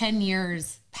almost 10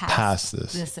 years past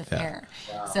this affair.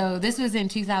 Yeah. Wow. So this was in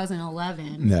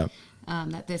 2011. Yeah.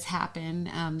 That this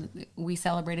happened. We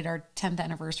celebrated our 10th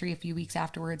anniversary a few weeks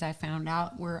afterwards. I found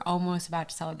out we're almost about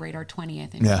to celebrate our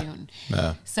 20th in June.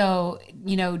 Yeah. So,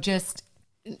 you know, just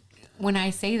when I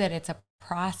say that it's a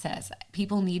process,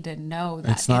 people need to know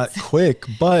that it's not quick,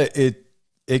 but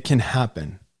it can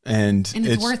happen. And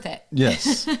it's worth it.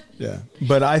 Yes. Yeah.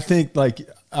 But I think, like,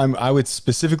 I would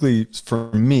specifically,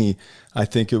 for me, I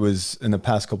think it was in the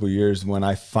past couple of years when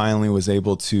I finally was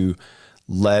able to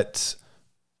let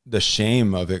the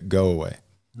shame of it go away.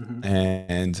 Mm-hmm.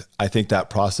 And I think that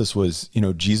process was, you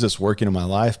know, Jesus working in my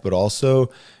life, but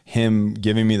also him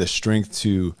giving me the strength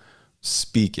to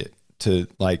speak it, to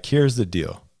like, here's the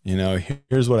deal, you know,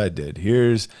 here's what I did.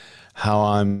 Here's how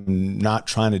I'm not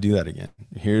trying to do that again.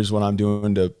 Here's what I'm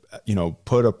doing to, you know,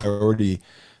 put a priority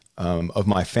of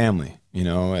my family, you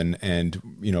know, and,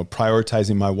 you know,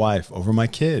 prioritizing my wife over my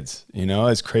kids, you know,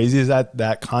 as crazy as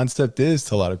that concept is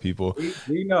to a lot of people.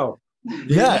 We know.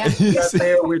 Yeah.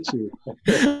 There with you.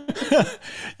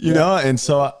 You know, and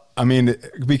so, I mean,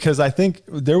 because I think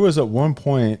there was at one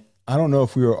point, I don't know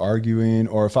if we were arguing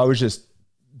or if I was just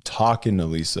talking to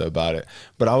Lisa about it,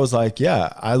 but I was like,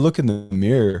 yeah, I look in the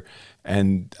mirror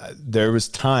and there was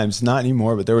times, not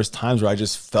anymore, but there was times where I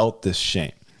just felt this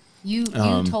shame. You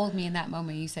told me in that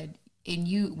moment, you said,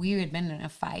 we had been in a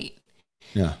fight.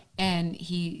 Yeah. And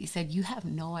he said, you have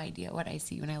no idea what I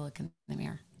see when I look in the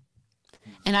mirror.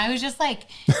 And I was just like,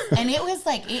 and it was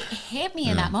like, it hit me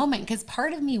in that moment, because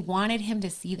part of me wanted him to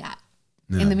see that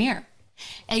in the mirror.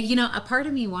 And, you know, a part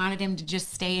of me wanted him to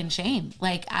just stay in shame.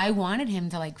 Like, I wanted him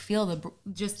to like feel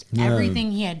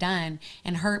everything he had done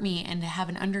and hurt me, and to have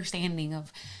an understanding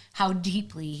of how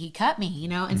deeply he cut me, you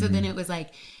know? And so then it was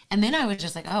like, and then I was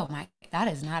just like, oh my, that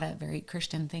is not a very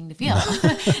Christian thing to feel.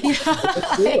 You know?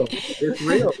 It's real. It's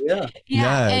real. Yeah.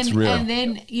 Yeah, it's real. And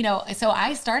then, you know, so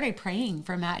I started praying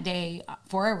from that day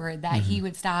forward that he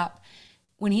would stop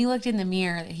when he looked in the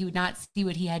mirror, that he would not see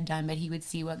what he had done, but he would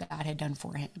see what God had done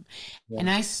for him. Yeah. And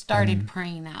I started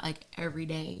praying that like every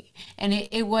day. And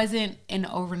it wasn't an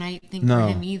overnight thing for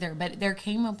him either, but there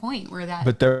came a point where that.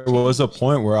 But there was a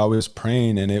point where I was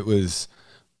praying, and it was,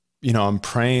 you know, I'm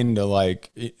praying to like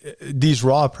these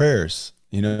raw prayers,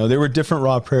 you know, they were different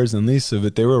raw prayers than Lisa,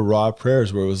 but they were raw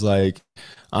prayers where it was like,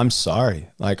 I'm sorry.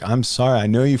 Like, I'm sorry. I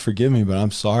know you forgive me, but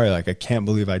I'm sorry. Like, I can't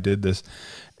believe I did this.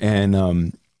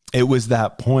 And, it was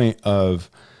that point of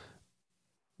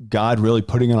God really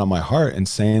putting it on my heart and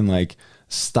saying like,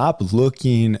 stop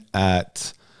looking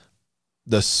at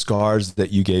the scars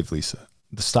that you gave Lisa.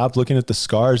 Stop looking at the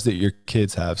scars that your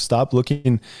kids have. Stop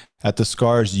looking at the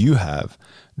scars you have.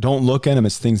 Don't look at them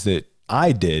as things that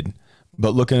I did,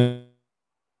 but look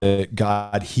at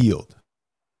God healed.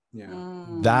 Yeah.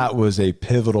 That was a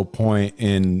pivotal point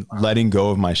in letting go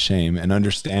of my shame and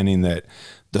understanding that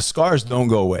the scars don't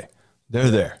go away.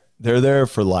 They're there. They're there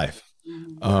for life.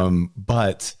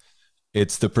 But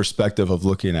it's the perspective of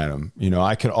looking at them. You know,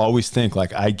 I could always think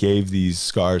like I gave these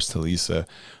scars to Lisa,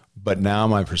 but now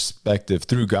my perspective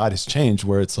through God has changed,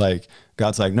 where it's like,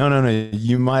 God's like, no,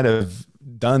 you might have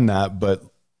done that, but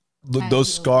look,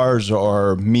 those scars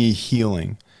are me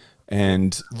healing.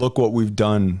 And look what we've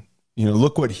done. You know,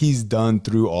 look what he's done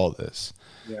through all this.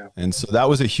 Yeah. And so that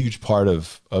was a huge part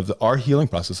of our healing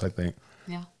process, I think.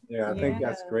 Yeah, I think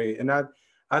that's great. And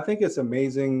I think it's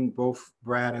amazing, both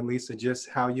Brad and Lisa, just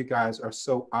how you guys are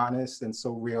so honest and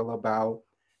so real about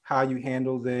how you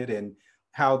handled it, and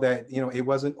how that, you know, it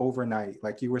wasn't overnight.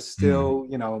 Like, you were still,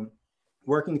 you know,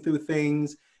 working through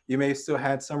things. You may have still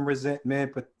had some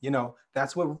resentment, but, you know,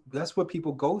 that's what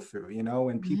people go through, you know,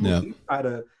 and people do try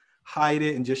to hide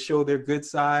it and just show their good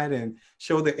side and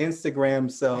show their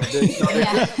Instagram self.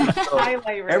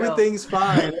 Everything's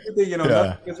fine. Everything, you know,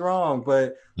 nothing is wrong.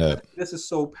 But this is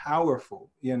so powerful,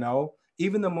 you know.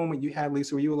 Even the moment you had,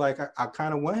 Lisa, where you were like, I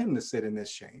kind of want him to sit in this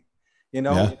shame. You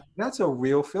know, that's a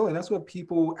real feeling. That's what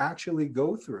people actually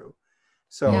go through.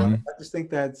 So I just think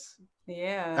that's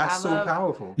so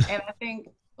powerful. And I think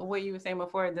what you were saying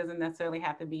before, it doesn't necessarily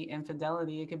have to be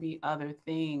infidelity. It could be other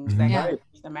things that can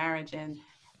the marriage. And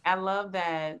I love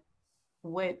that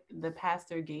what the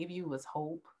pastor gave you was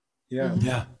hope.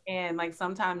 Yeah. And like,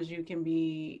 sometimes you can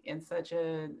be in such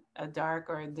a dark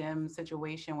or a dim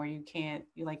situation where you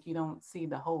don't see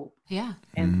the hope. Yeah.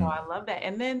 And so I love that.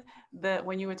 And then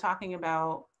when you were talking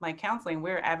about like counseling,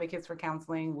 we're advocates for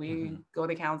counseling. We go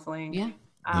to counseling.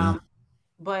 Yeah.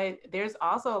 But there's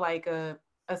also like a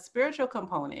spiritual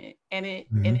component, and it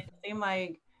seemed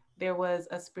like there was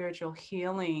a spiritual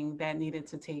healing that needed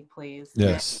to take place.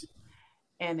 Yes.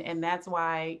 And that's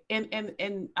why,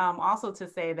 and also to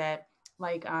say that,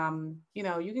 like, you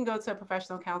know, you can go to a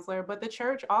professional counselor, but the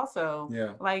church also,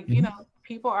 like, you know,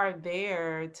 people are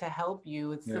there to help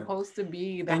you. It's supposed to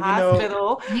be the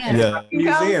hospital, and not the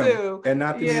museum, and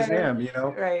not the museum, you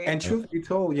know. Right. And truth be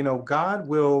told, you know, God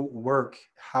will work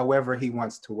however he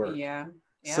wants to work. Yeah.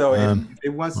 So if it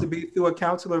wants to be through a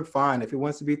counselor, fine. If it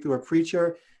wants to be through a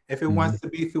preacher, if it wants to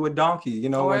be through a donkey, you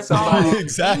know, or somebody,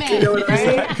 exactly. You know what I'm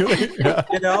saying?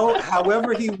 You know,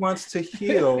 however he wants to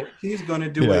heal, he's going to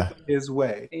do it his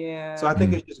way. Yeah. So I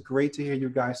think it's just great to hear your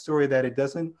guys' story, that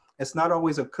it's not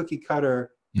always a cookie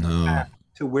cutter path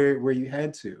to where you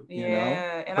head to, you know?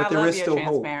 And but I love your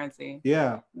transparency. Hope.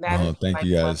 Yeah. That is thank like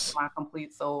you guys. my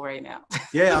complete soul right now.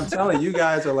 Yeah, I'm telling you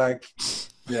guys are like,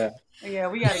 Yeah,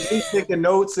 we gotta get taking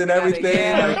notes and everything. We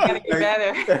gotta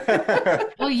get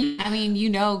better. Well, I mean, you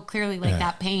know, clearly like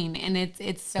that pain, and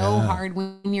it's so hard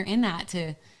when you're in that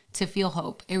to feel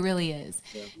hope. It really is.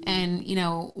 Yeah. And you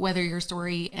know, whether your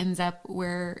story ends up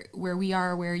where we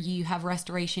are, where you have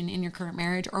restoration in your current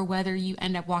marriage, or whether you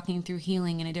end up walking through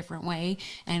healing in a different way,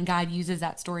 and God uses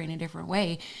that story in a different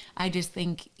way, I just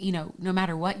think, you know, no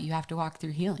matter what, you have to walk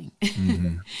through healing.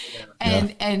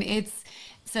 And it's.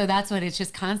 So that's what it's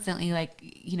just constantly like,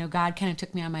 you know, God kind of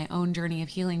took me on my own journey of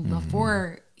healing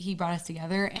before he brought us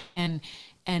together, and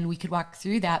we could walk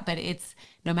through that. But it's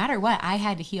no matter what, I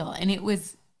had to heal. And it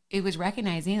was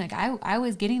recognizing like I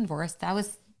was getting divorced.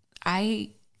 I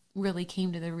really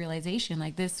came to the realization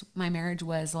like my marriage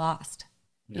was lost,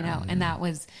 you know, and that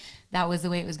was the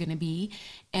way it was going to be.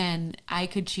 And I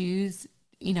could choose,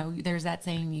 you know, there's that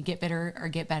saying, you get bitter or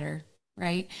get better.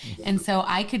 Right. And so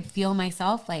I could feel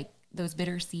myself like, those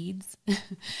bitter seeds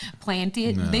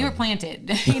they were planted,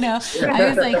 you know. I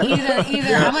was like,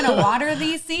 either I'm going to water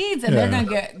these seeds and they're going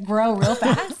to grow real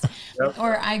fast,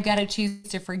 or I got to choose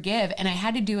to forgive. And I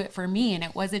had to do it for me. And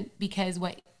it wasn't because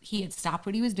he had stopped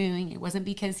what he was doing. It wasn't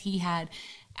because he had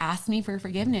asked me for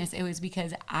forgiveness. It was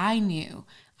because I knew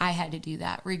I had to do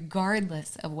that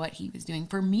regardless of what he was doing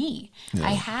for me. Yeah.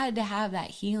 I had to have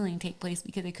that healing take place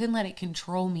because I couldn't let it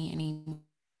control me anymore.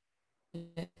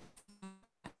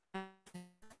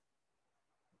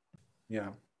 Yeah.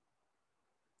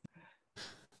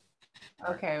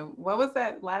 Okay. What was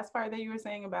that last part that you were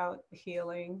saying about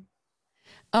healing?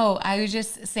 Oh, I was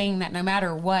just saying that no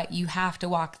matter what, you have to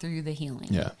walk through the healing.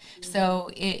 Yeah. So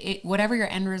whatever your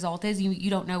end result is, you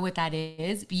don't know what that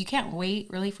is. But you can't wait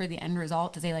really for the end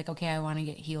result to say like, okay, I want to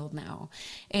get healed now.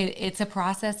 It's a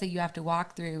process that you have to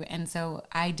walk through. And so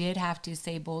I did have to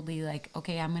say boldly like,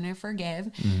 okay, I'm going to forgive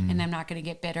and I'm not going to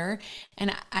get bitter.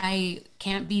 And I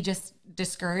can't be just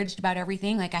discouraged about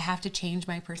everything. Like I have to change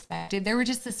my perspective. There was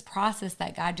just this process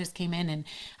that God just came in, and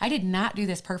I did not do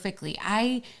this perfectly.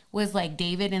 I was like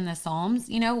David in the Psalms,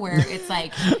 where it's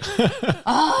like,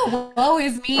 oh, woe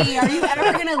is me. Are you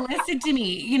ever going to listen to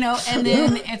me? And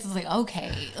then it's like,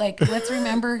 okay, like let's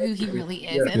remember who he really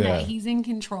is and that he's in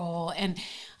control. And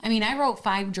I mean, I wrote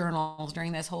 5 journals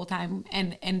during this whole time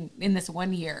and in this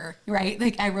 1 year, right?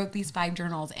 Like I wrote these 5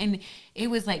 journals and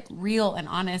it was like real and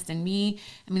honest. And me,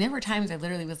 I mean, there were times I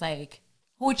literally was like,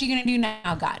 what you going to do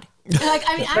now, God? Like,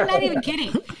 I mean, I'm not even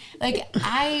kidding. Like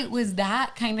I was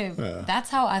that kind of,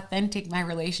 that's how authentic my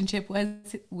relationship was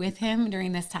with him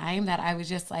during this time, that I was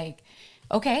just like,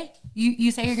 okay,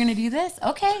 you say you're going to do this?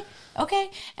 Okay.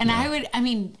 And I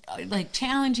mean, like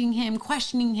challenging him,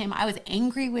 questioning him. I was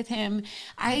angry with him.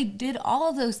 I did all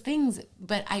of those things,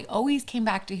 but I always came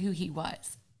back to who he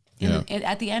was. And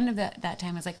at the end of that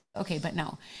time, I was like, okay, but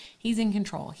no, he's in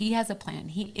control. He has a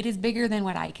plan. It is bigger than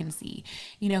what I can see.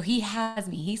 He has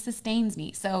me. He sustains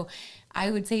me. So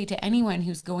I would say to anyone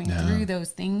who's going through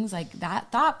those things, like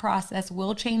that thought process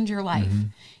will change your life,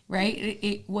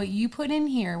 right? What you put in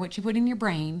here, what you put in your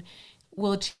brain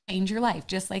will change your life,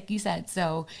 just like you said.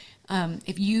 So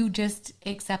if you just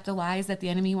accept the lies that the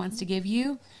enemy wants to give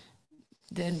you,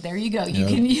 then there you go.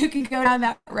 You can go down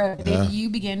that road. Yeah. If you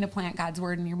begin to plant God's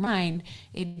word in your mind,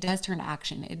 it does turn to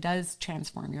action. It does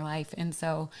transform your life. And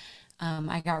so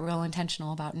I got real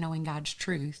intentional about knowing God's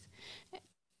truth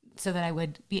so that I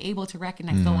would be able to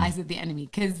recognize the lies of the enemy,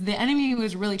 because the enemy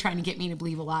was really trying to get me to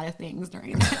believe a lot of things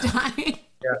during that time.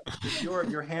 Yeah.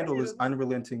 Your handle is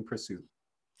Unrelenting Pursuit.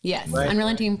 Yes. Right?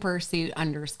 Unrelenting Pursuit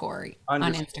 _ on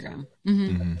Instagram.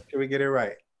 Can we get it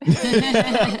right?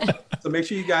 So make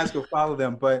sure you guys go follow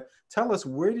them. But tell us,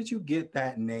 where did you get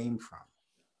that name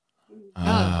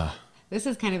from? This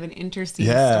is kind of an interesting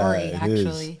story,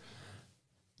 actually.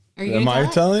 Are you Am I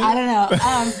telling? I don't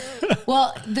know.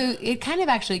 Well, it kind of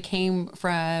actually came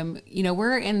from,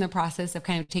 we're in the process of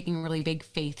kind of taking really big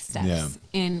faith steps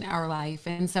in our life.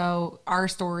 And so our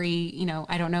story,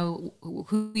 I don't know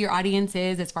who your audience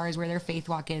is as far as where their faith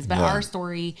walk is, but our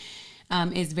story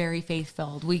is very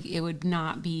faith-filled. It would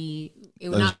not be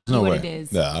what it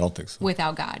is. Yeah, I don't think so.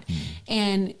 Without God.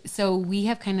 And so we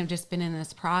have kind of just been in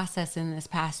this process in this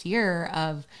past year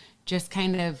of just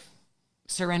kind of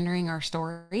surrendering our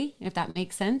story, if that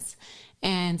makes sense,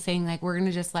 and saying like, we're going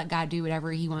to just let God do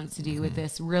whatever he wants to do with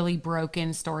this really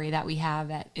broken story that we have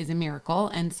that is a miracle.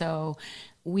 And so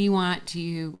we want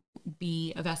to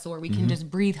be a vessel where we can just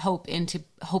breathe hope into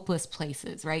hopeless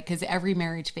places, right? Because every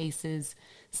marriage faces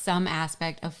some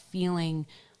aspect of feeling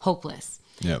hopeless.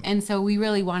 Yep. And so we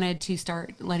really wanted to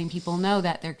start letting people know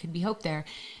that there could be hope there.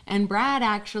 And Brad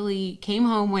actually came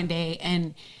home one day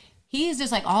and he's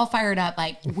just like all fired up,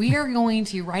 like, we are going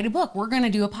to write a book. We're going to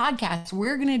do a podcast.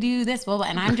 We're going to do this, blah, blah.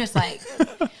 And I'm just like,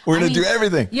 we're going to do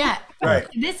everything. Yeah. Right.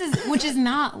 Which is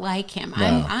not like him.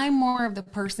 No. I'm more of the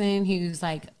person who's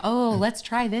like, oh, let's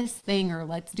try this thing, or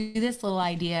let's do this little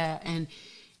idea. And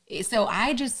so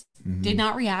I just did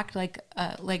not react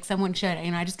like someone should.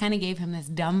 And I just kind of gave him this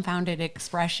dumbfounded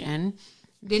expression.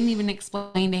 Didn't even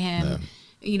explain to him,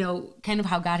 kind of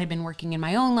how God had been working in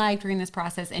my own life during this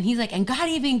process. And he's like, and God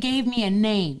even gave me a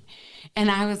name.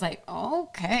 And I was like,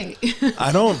 okay.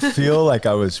 I don't feel like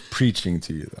I was preaching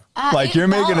to you though. Like you're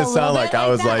making it sound like I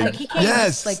was like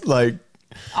yes, like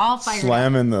all fired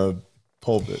slamming the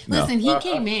pulpit. Listen, he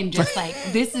came in just like,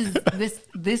 this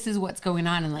is what's going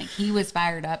on. And like, he was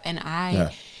fired up, and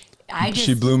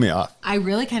she blew me off. I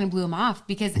really kind of blew him off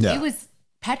because it was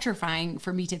petrifying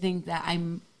for me to think that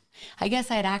I guess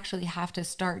I'd actually have to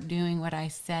start doing what I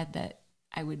said that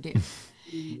I would do,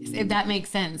 if that makes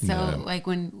sense. So like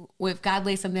if God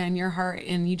lays something on your heart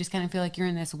and you just kind of feel like you're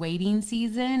in this waiting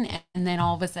season, and then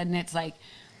all of a sudden it's like,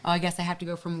 oh, I guess I have to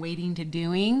go from waiting to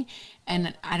doing.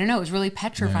 And I don't know, it was really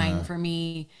petrifying for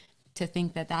me to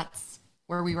think that that's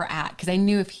where we were at. Cause I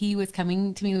knew if he was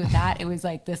coming to me with that, it was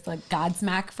like this like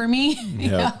Godsmack for me,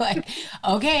 like,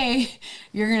 okay,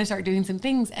 you're going to start doing some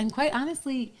things. And quite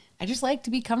honestly, I just like to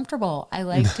be comfortable. I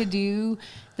like to do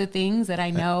the things that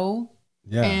I know.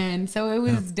 Yeah. And so it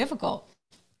was difficult.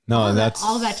 No, all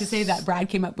that to say that Brad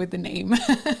came up with the name.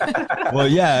 Well,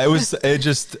 yeah,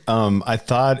 I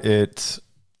thought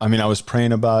I was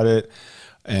praying about it,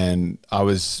 and I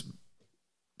was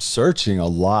searching a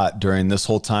lot during this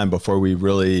whole time before we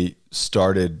really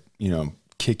started,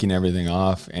 kicking everything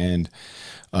off. And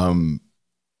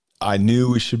I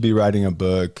knew we should be writing a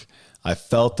book. I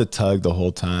felt the tug the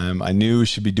whole time. I knew we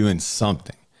should be doing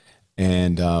something.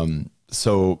 And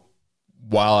so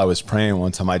while I was praying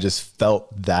one time, I just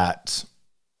felt that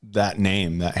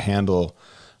name, that handle,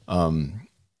 came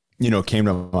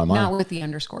to my mind. Not with the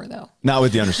underscore though. Not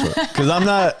with the underscore. Cause I'm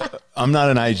not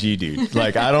an IG dude.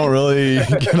 Like, I don't really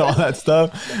get all that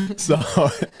stuff. So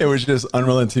it was just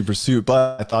unrelenting pursuit,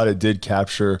 but I thought it did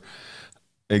capture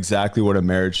exactly what a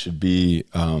marriage should be.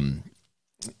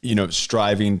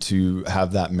 Striving to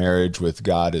have that marriage with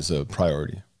God is a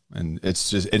priority, and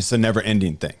it's a never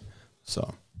ending thing.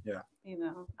 So, yeah.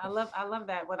 I love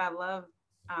that. What I love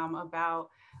about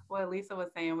what Lisa was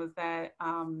saying was that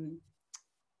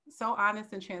so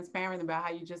honest and transparent about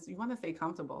how you want to stay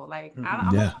comfortable. Like, I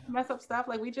don't want to mess up stuff.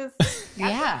 Like, we just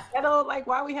settle. Like,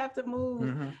 why we have to move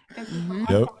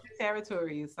into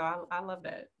territories. So I love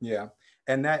that. Yeah.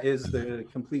 And that is the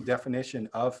complete definition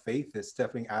of faith, is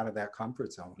stepping out of that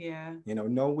comfort zone. Yeah.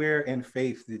 Nowhere in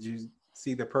faith did you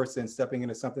see the person stepping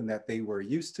into something that they were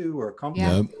used to or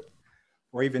comfortable with,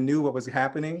 or even knew what was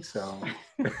happening. So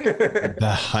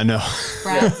I know.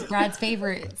 Brad's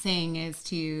favorite saying is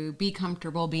to be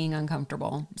comfortable being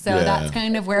uncomfortable. So that's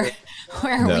kind of where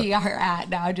we are at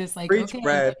now. Just like, preach, okay,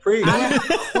 Brad, preach.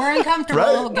 We're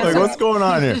uncomfortable. Right? Like, what's going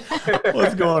on here?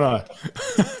 What's going on?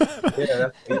 Yeah,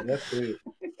 that's great.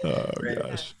 Oh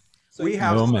gosh. So we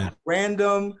have some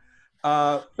random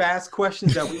fast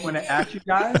questions that we want to ask you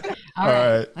guys. All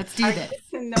right. Let's do this.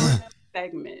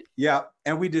 Segment. Yeah,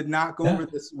 and we did not go over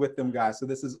this with them, guys. So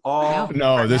this is all.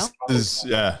 No, this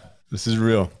is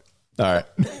real. All right.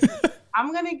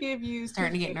 I'm gonna give you.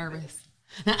 Starting to get nervous.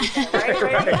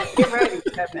 Right. Get ready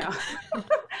now.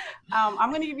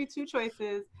 I'm gonna give you two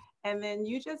choices, and then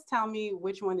you just tell me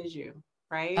which one is you.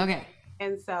 Right. Okay.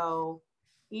 And so,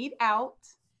 eat out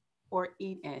or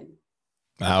eat in.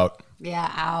 Out.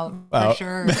 Yeah, out. For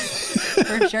sure.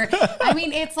 For sure. I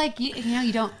mean, it's like,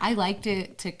 you don't, I like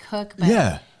to cook,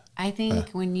 but I think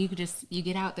when you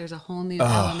get out, there's a whole new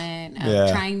element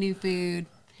of trying new food.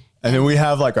 And then we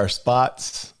have like our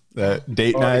spots, that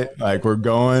date night, like we're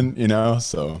going,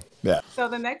 so yeah. So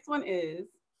the next one is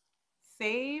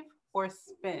save or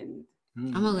spend.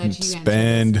 I'm gonna let you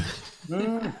spend.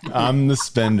 I'm the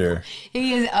spender.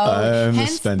 He is.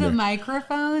 Hence the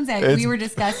microphones. We were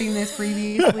discussing this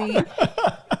previously.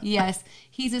 Yes,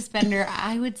 he's a spender.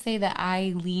 I would say that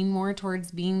I lean more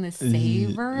towards being the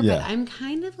saver, but I'm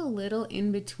kind of a little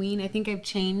in between. I think I've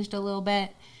changed a little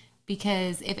bit,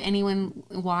 because if anyone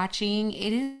watching,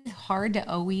 it is hard to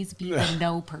always be a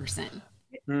no person.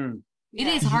 It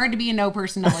is hard to be a no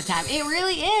person all the time. It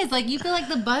really is. Like, you feel like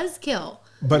the buzzkill.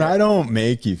 But I don't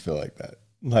make you feel like that.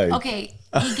 Like, okay,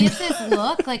 he gives this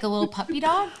look like a little puppy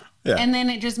dog, and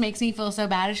then it just makes me feel so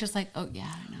bad. It's just like, oh yeah,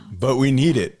 I know. But we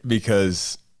need it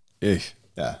because,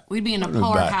 we'd be in a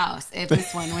poor house if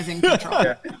this one was in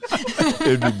control.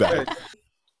 It'd be bad.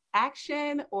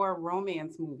 Action or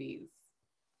romance movies?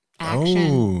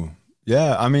 Action. Oh,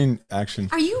 yeah. I mean, action.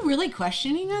 Are you really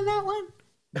questioning on that one?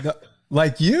 No,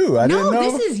 like you? I didn't know.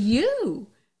 No, this is you.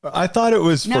 I thought it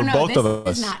was for both of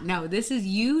us. This is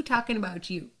you talking about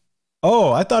you.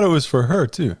 Oh, I thought it was for her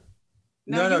too.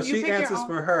 No, she answers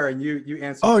for her, and you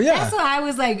answer. Oh yeah. That's why I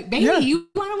was like, baby, you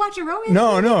want to watch a romance?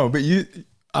 No, but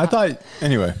I thought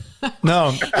anyway.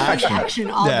 No, action. Action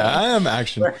all day. I am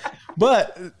action,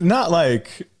 but not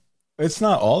like, it's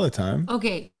not all the time.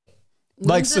 Okay.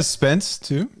 Like suspense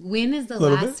too. When is the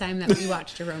last time that we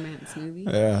watched a romance movie?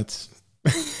 Yeah, it's.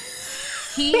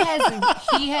 He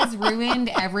has ruined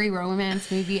every romance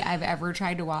movie I've ever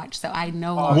tried to watch, so I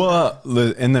know. Well,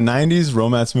 in the 90s,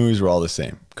 romance movies were all the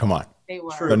same. Come on. They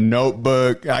were. The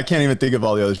Notebook. I can't even think of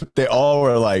all the others. They all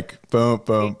were like boom,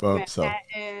 boom, boom. So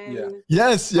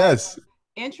yes.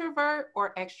 Introvert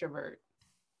or extrovert?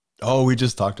 Oh, we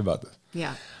just talked about this.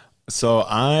 Yeah. So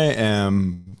I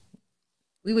am.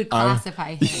 We would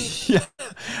classify him. Yeah,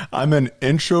 I'm an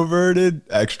introverted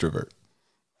extrovert.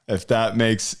 If that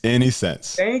makes any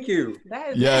sense. Thank you.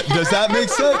 Does that make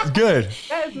sense? Good.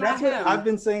 That's what I've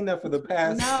been saying that for the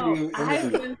past few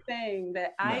I've been saying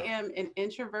that I am an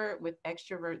introvert with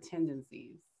extrovert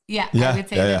tendencies. Yeah, I would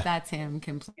say that's him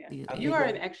completely. You are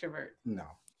an extrovert. No.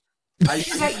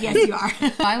 Yes, you are.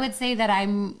 I would say that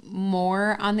I'm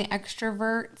more on the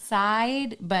extrovert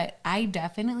side, but I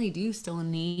definitely do still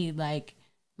need like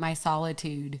my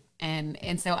solitude.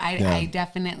 And so I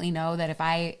definitely know that if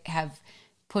I have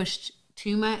pushed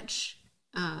too much,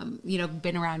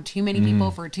 been around too many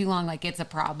people for too long, like it's a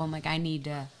problem. Like I need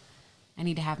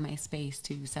to have my space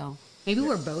too. So maybe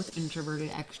we're both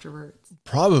introverted extroverts.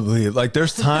 Probably. Like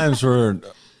there's times where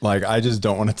like I just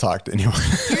don't want to talk to anyone.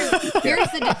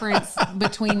 Here's the difference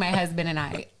between my husband and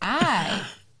I. I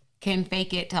can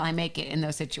fake it till I make it in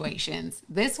those situations.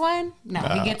 This one, no,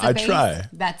 he gets a face. Try.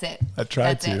 That's it. I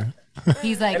try to.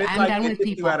 He's like, I'm done with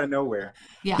people. Out of nowhere.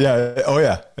 Yeah. Yeah. Oh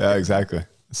yeah. Yeah. Exactly.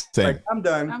 Same. Like, I'm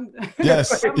done.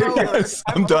 Yes. Yes.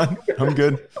 I'm done. I'm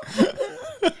good.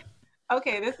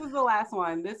 Okay, this is the last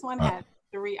one. This one has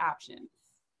 3 options: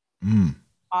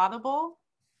 Audible,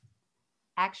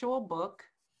 actual book,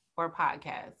 or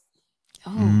podcast.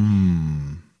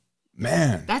 Oh,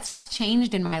 man, that's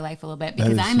changed in my life a little bit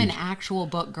because I'm an actual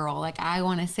book girl. Like I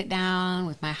want to sit down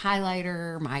with my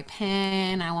highlighter, my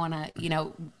pen. I want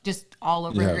to, just all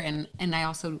over. And I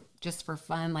also just for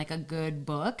fun, like a good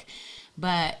book.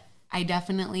 But I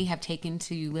definitely have taken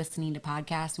to listening to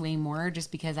podcasts way more just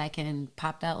because I can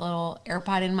pop that little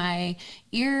AirPod in my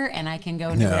ear and I can go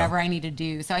and do whatever I need to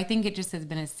do. So I think it just has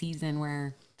been a season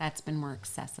where that's been more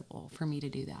accessible for me to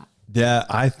do that. Yeah,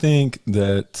 I think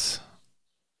that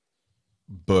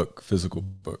physical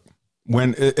book.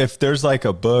 If there's like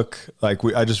a book, like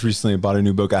I just recently bought a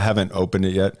new book. I haven't opened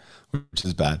it yet, which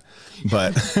is bad,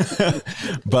 but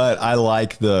but I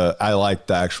like the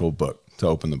actual book to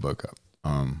open the book up.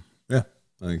 Yeah,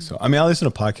 I think so. I mean, I listen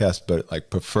to podcasts, but like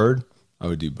preferred, I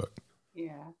would do book.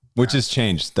 Yeah. Which has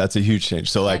changed. That's a huge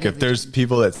change. So like if there's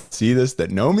people that see this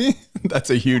that know me, that's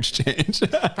a huge change.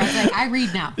 Like I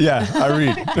read now. Yeah, I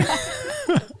read.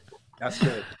 That's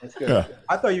good. That's good. Yeah.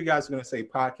 I thought you guys were going to say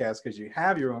podcast because you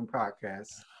have your own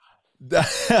podcast.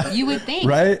 You would think.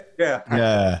 Right? Yeah.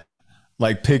 Yeah.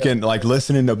 Like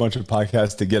listening to a bunch of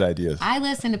podcasts to get ideas. I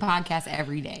listen to podcasts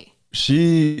every day.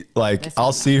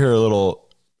 I'll see her little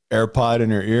AirPod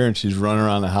in her ear and she's running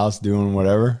around the house doing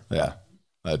whatever. Yeah.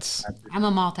 I'm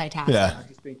a multitasker. Yeah.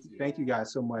 Thank you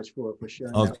guys so much for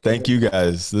sharing. Oh, thank you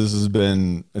guys. It's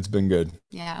been good.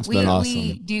 Yeah. It's been awesome.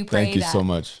 We do pray thank you so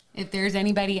much. If there's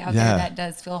anybody out there that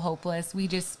does feel hopeless, we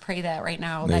just pray that right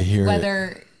now, that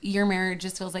whether your marriage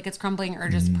just feels like it's crumbling or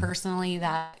just personally,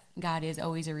 that God is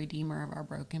always a redeemer of our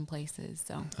broken places.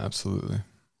 So absolutely.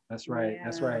 That's right. Yeah.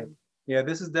 That's right. Yeah.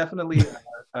 This is definitely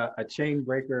a chain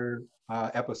breaker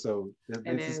episode.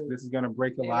 This is going to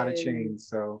break a lot of chains.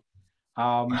 So,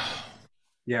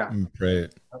 yeah. Pray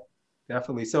it.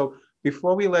 Definitely. So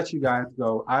before we let you guys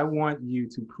go, I want you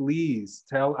to please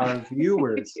tell our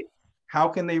viewers how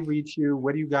can they reach you?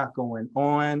 What do you got going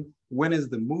on? When is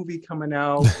the movie coming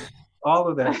out? All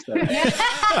of that stuff.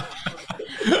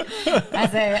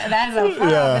 That is a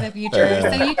far for the future.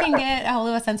 So you can get a hold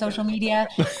of us on social media,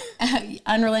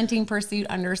 Unrelenting Pursuit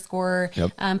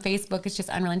 _. Facebook is just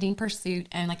Unrelenting Pursuit.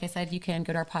 And like I said, you can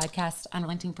go to our podcast,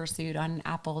 Unrelenting Pursuit, on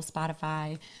Apple,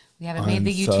 Spotify. We haven't made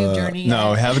the YouTube journey yet.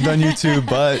 No, we haven't done YouTube,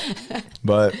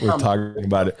 but we're talking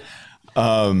about it.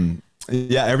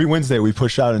 Yeah, every Wednesday we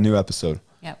push out a new episode.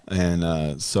 Yep. And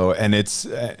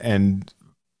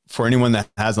for anyone that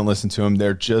hasn't listened to them,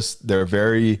 they're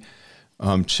very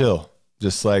chill,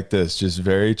 just like this, just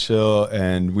very chill.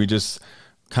 And we just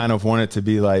kind of want it to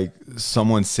be like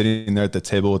someone sitting there at the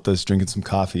table with us, drinking some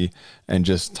coffee and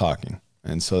just talking.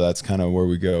 And so that's kind of where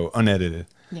we go, unedited.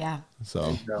 Yeah.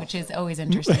 So, which is always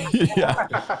interesting. Yeah.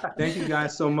 Thank you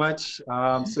guys so much.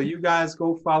 So you guys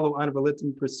go follow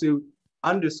Unrelenting Pursuit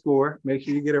 _. Make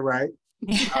sure you get it right.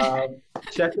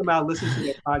 Check them out. Listen to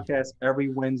their podcast every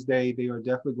Wednesday. They are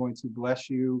definitely going to bless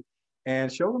you,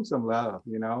 and show them some love.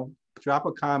 Drop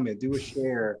a comment, do a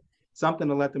share, something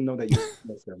to let them know that you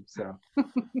miss them. So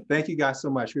thank you guys so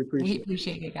much. We appreciate it. We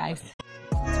appreciate it, guys.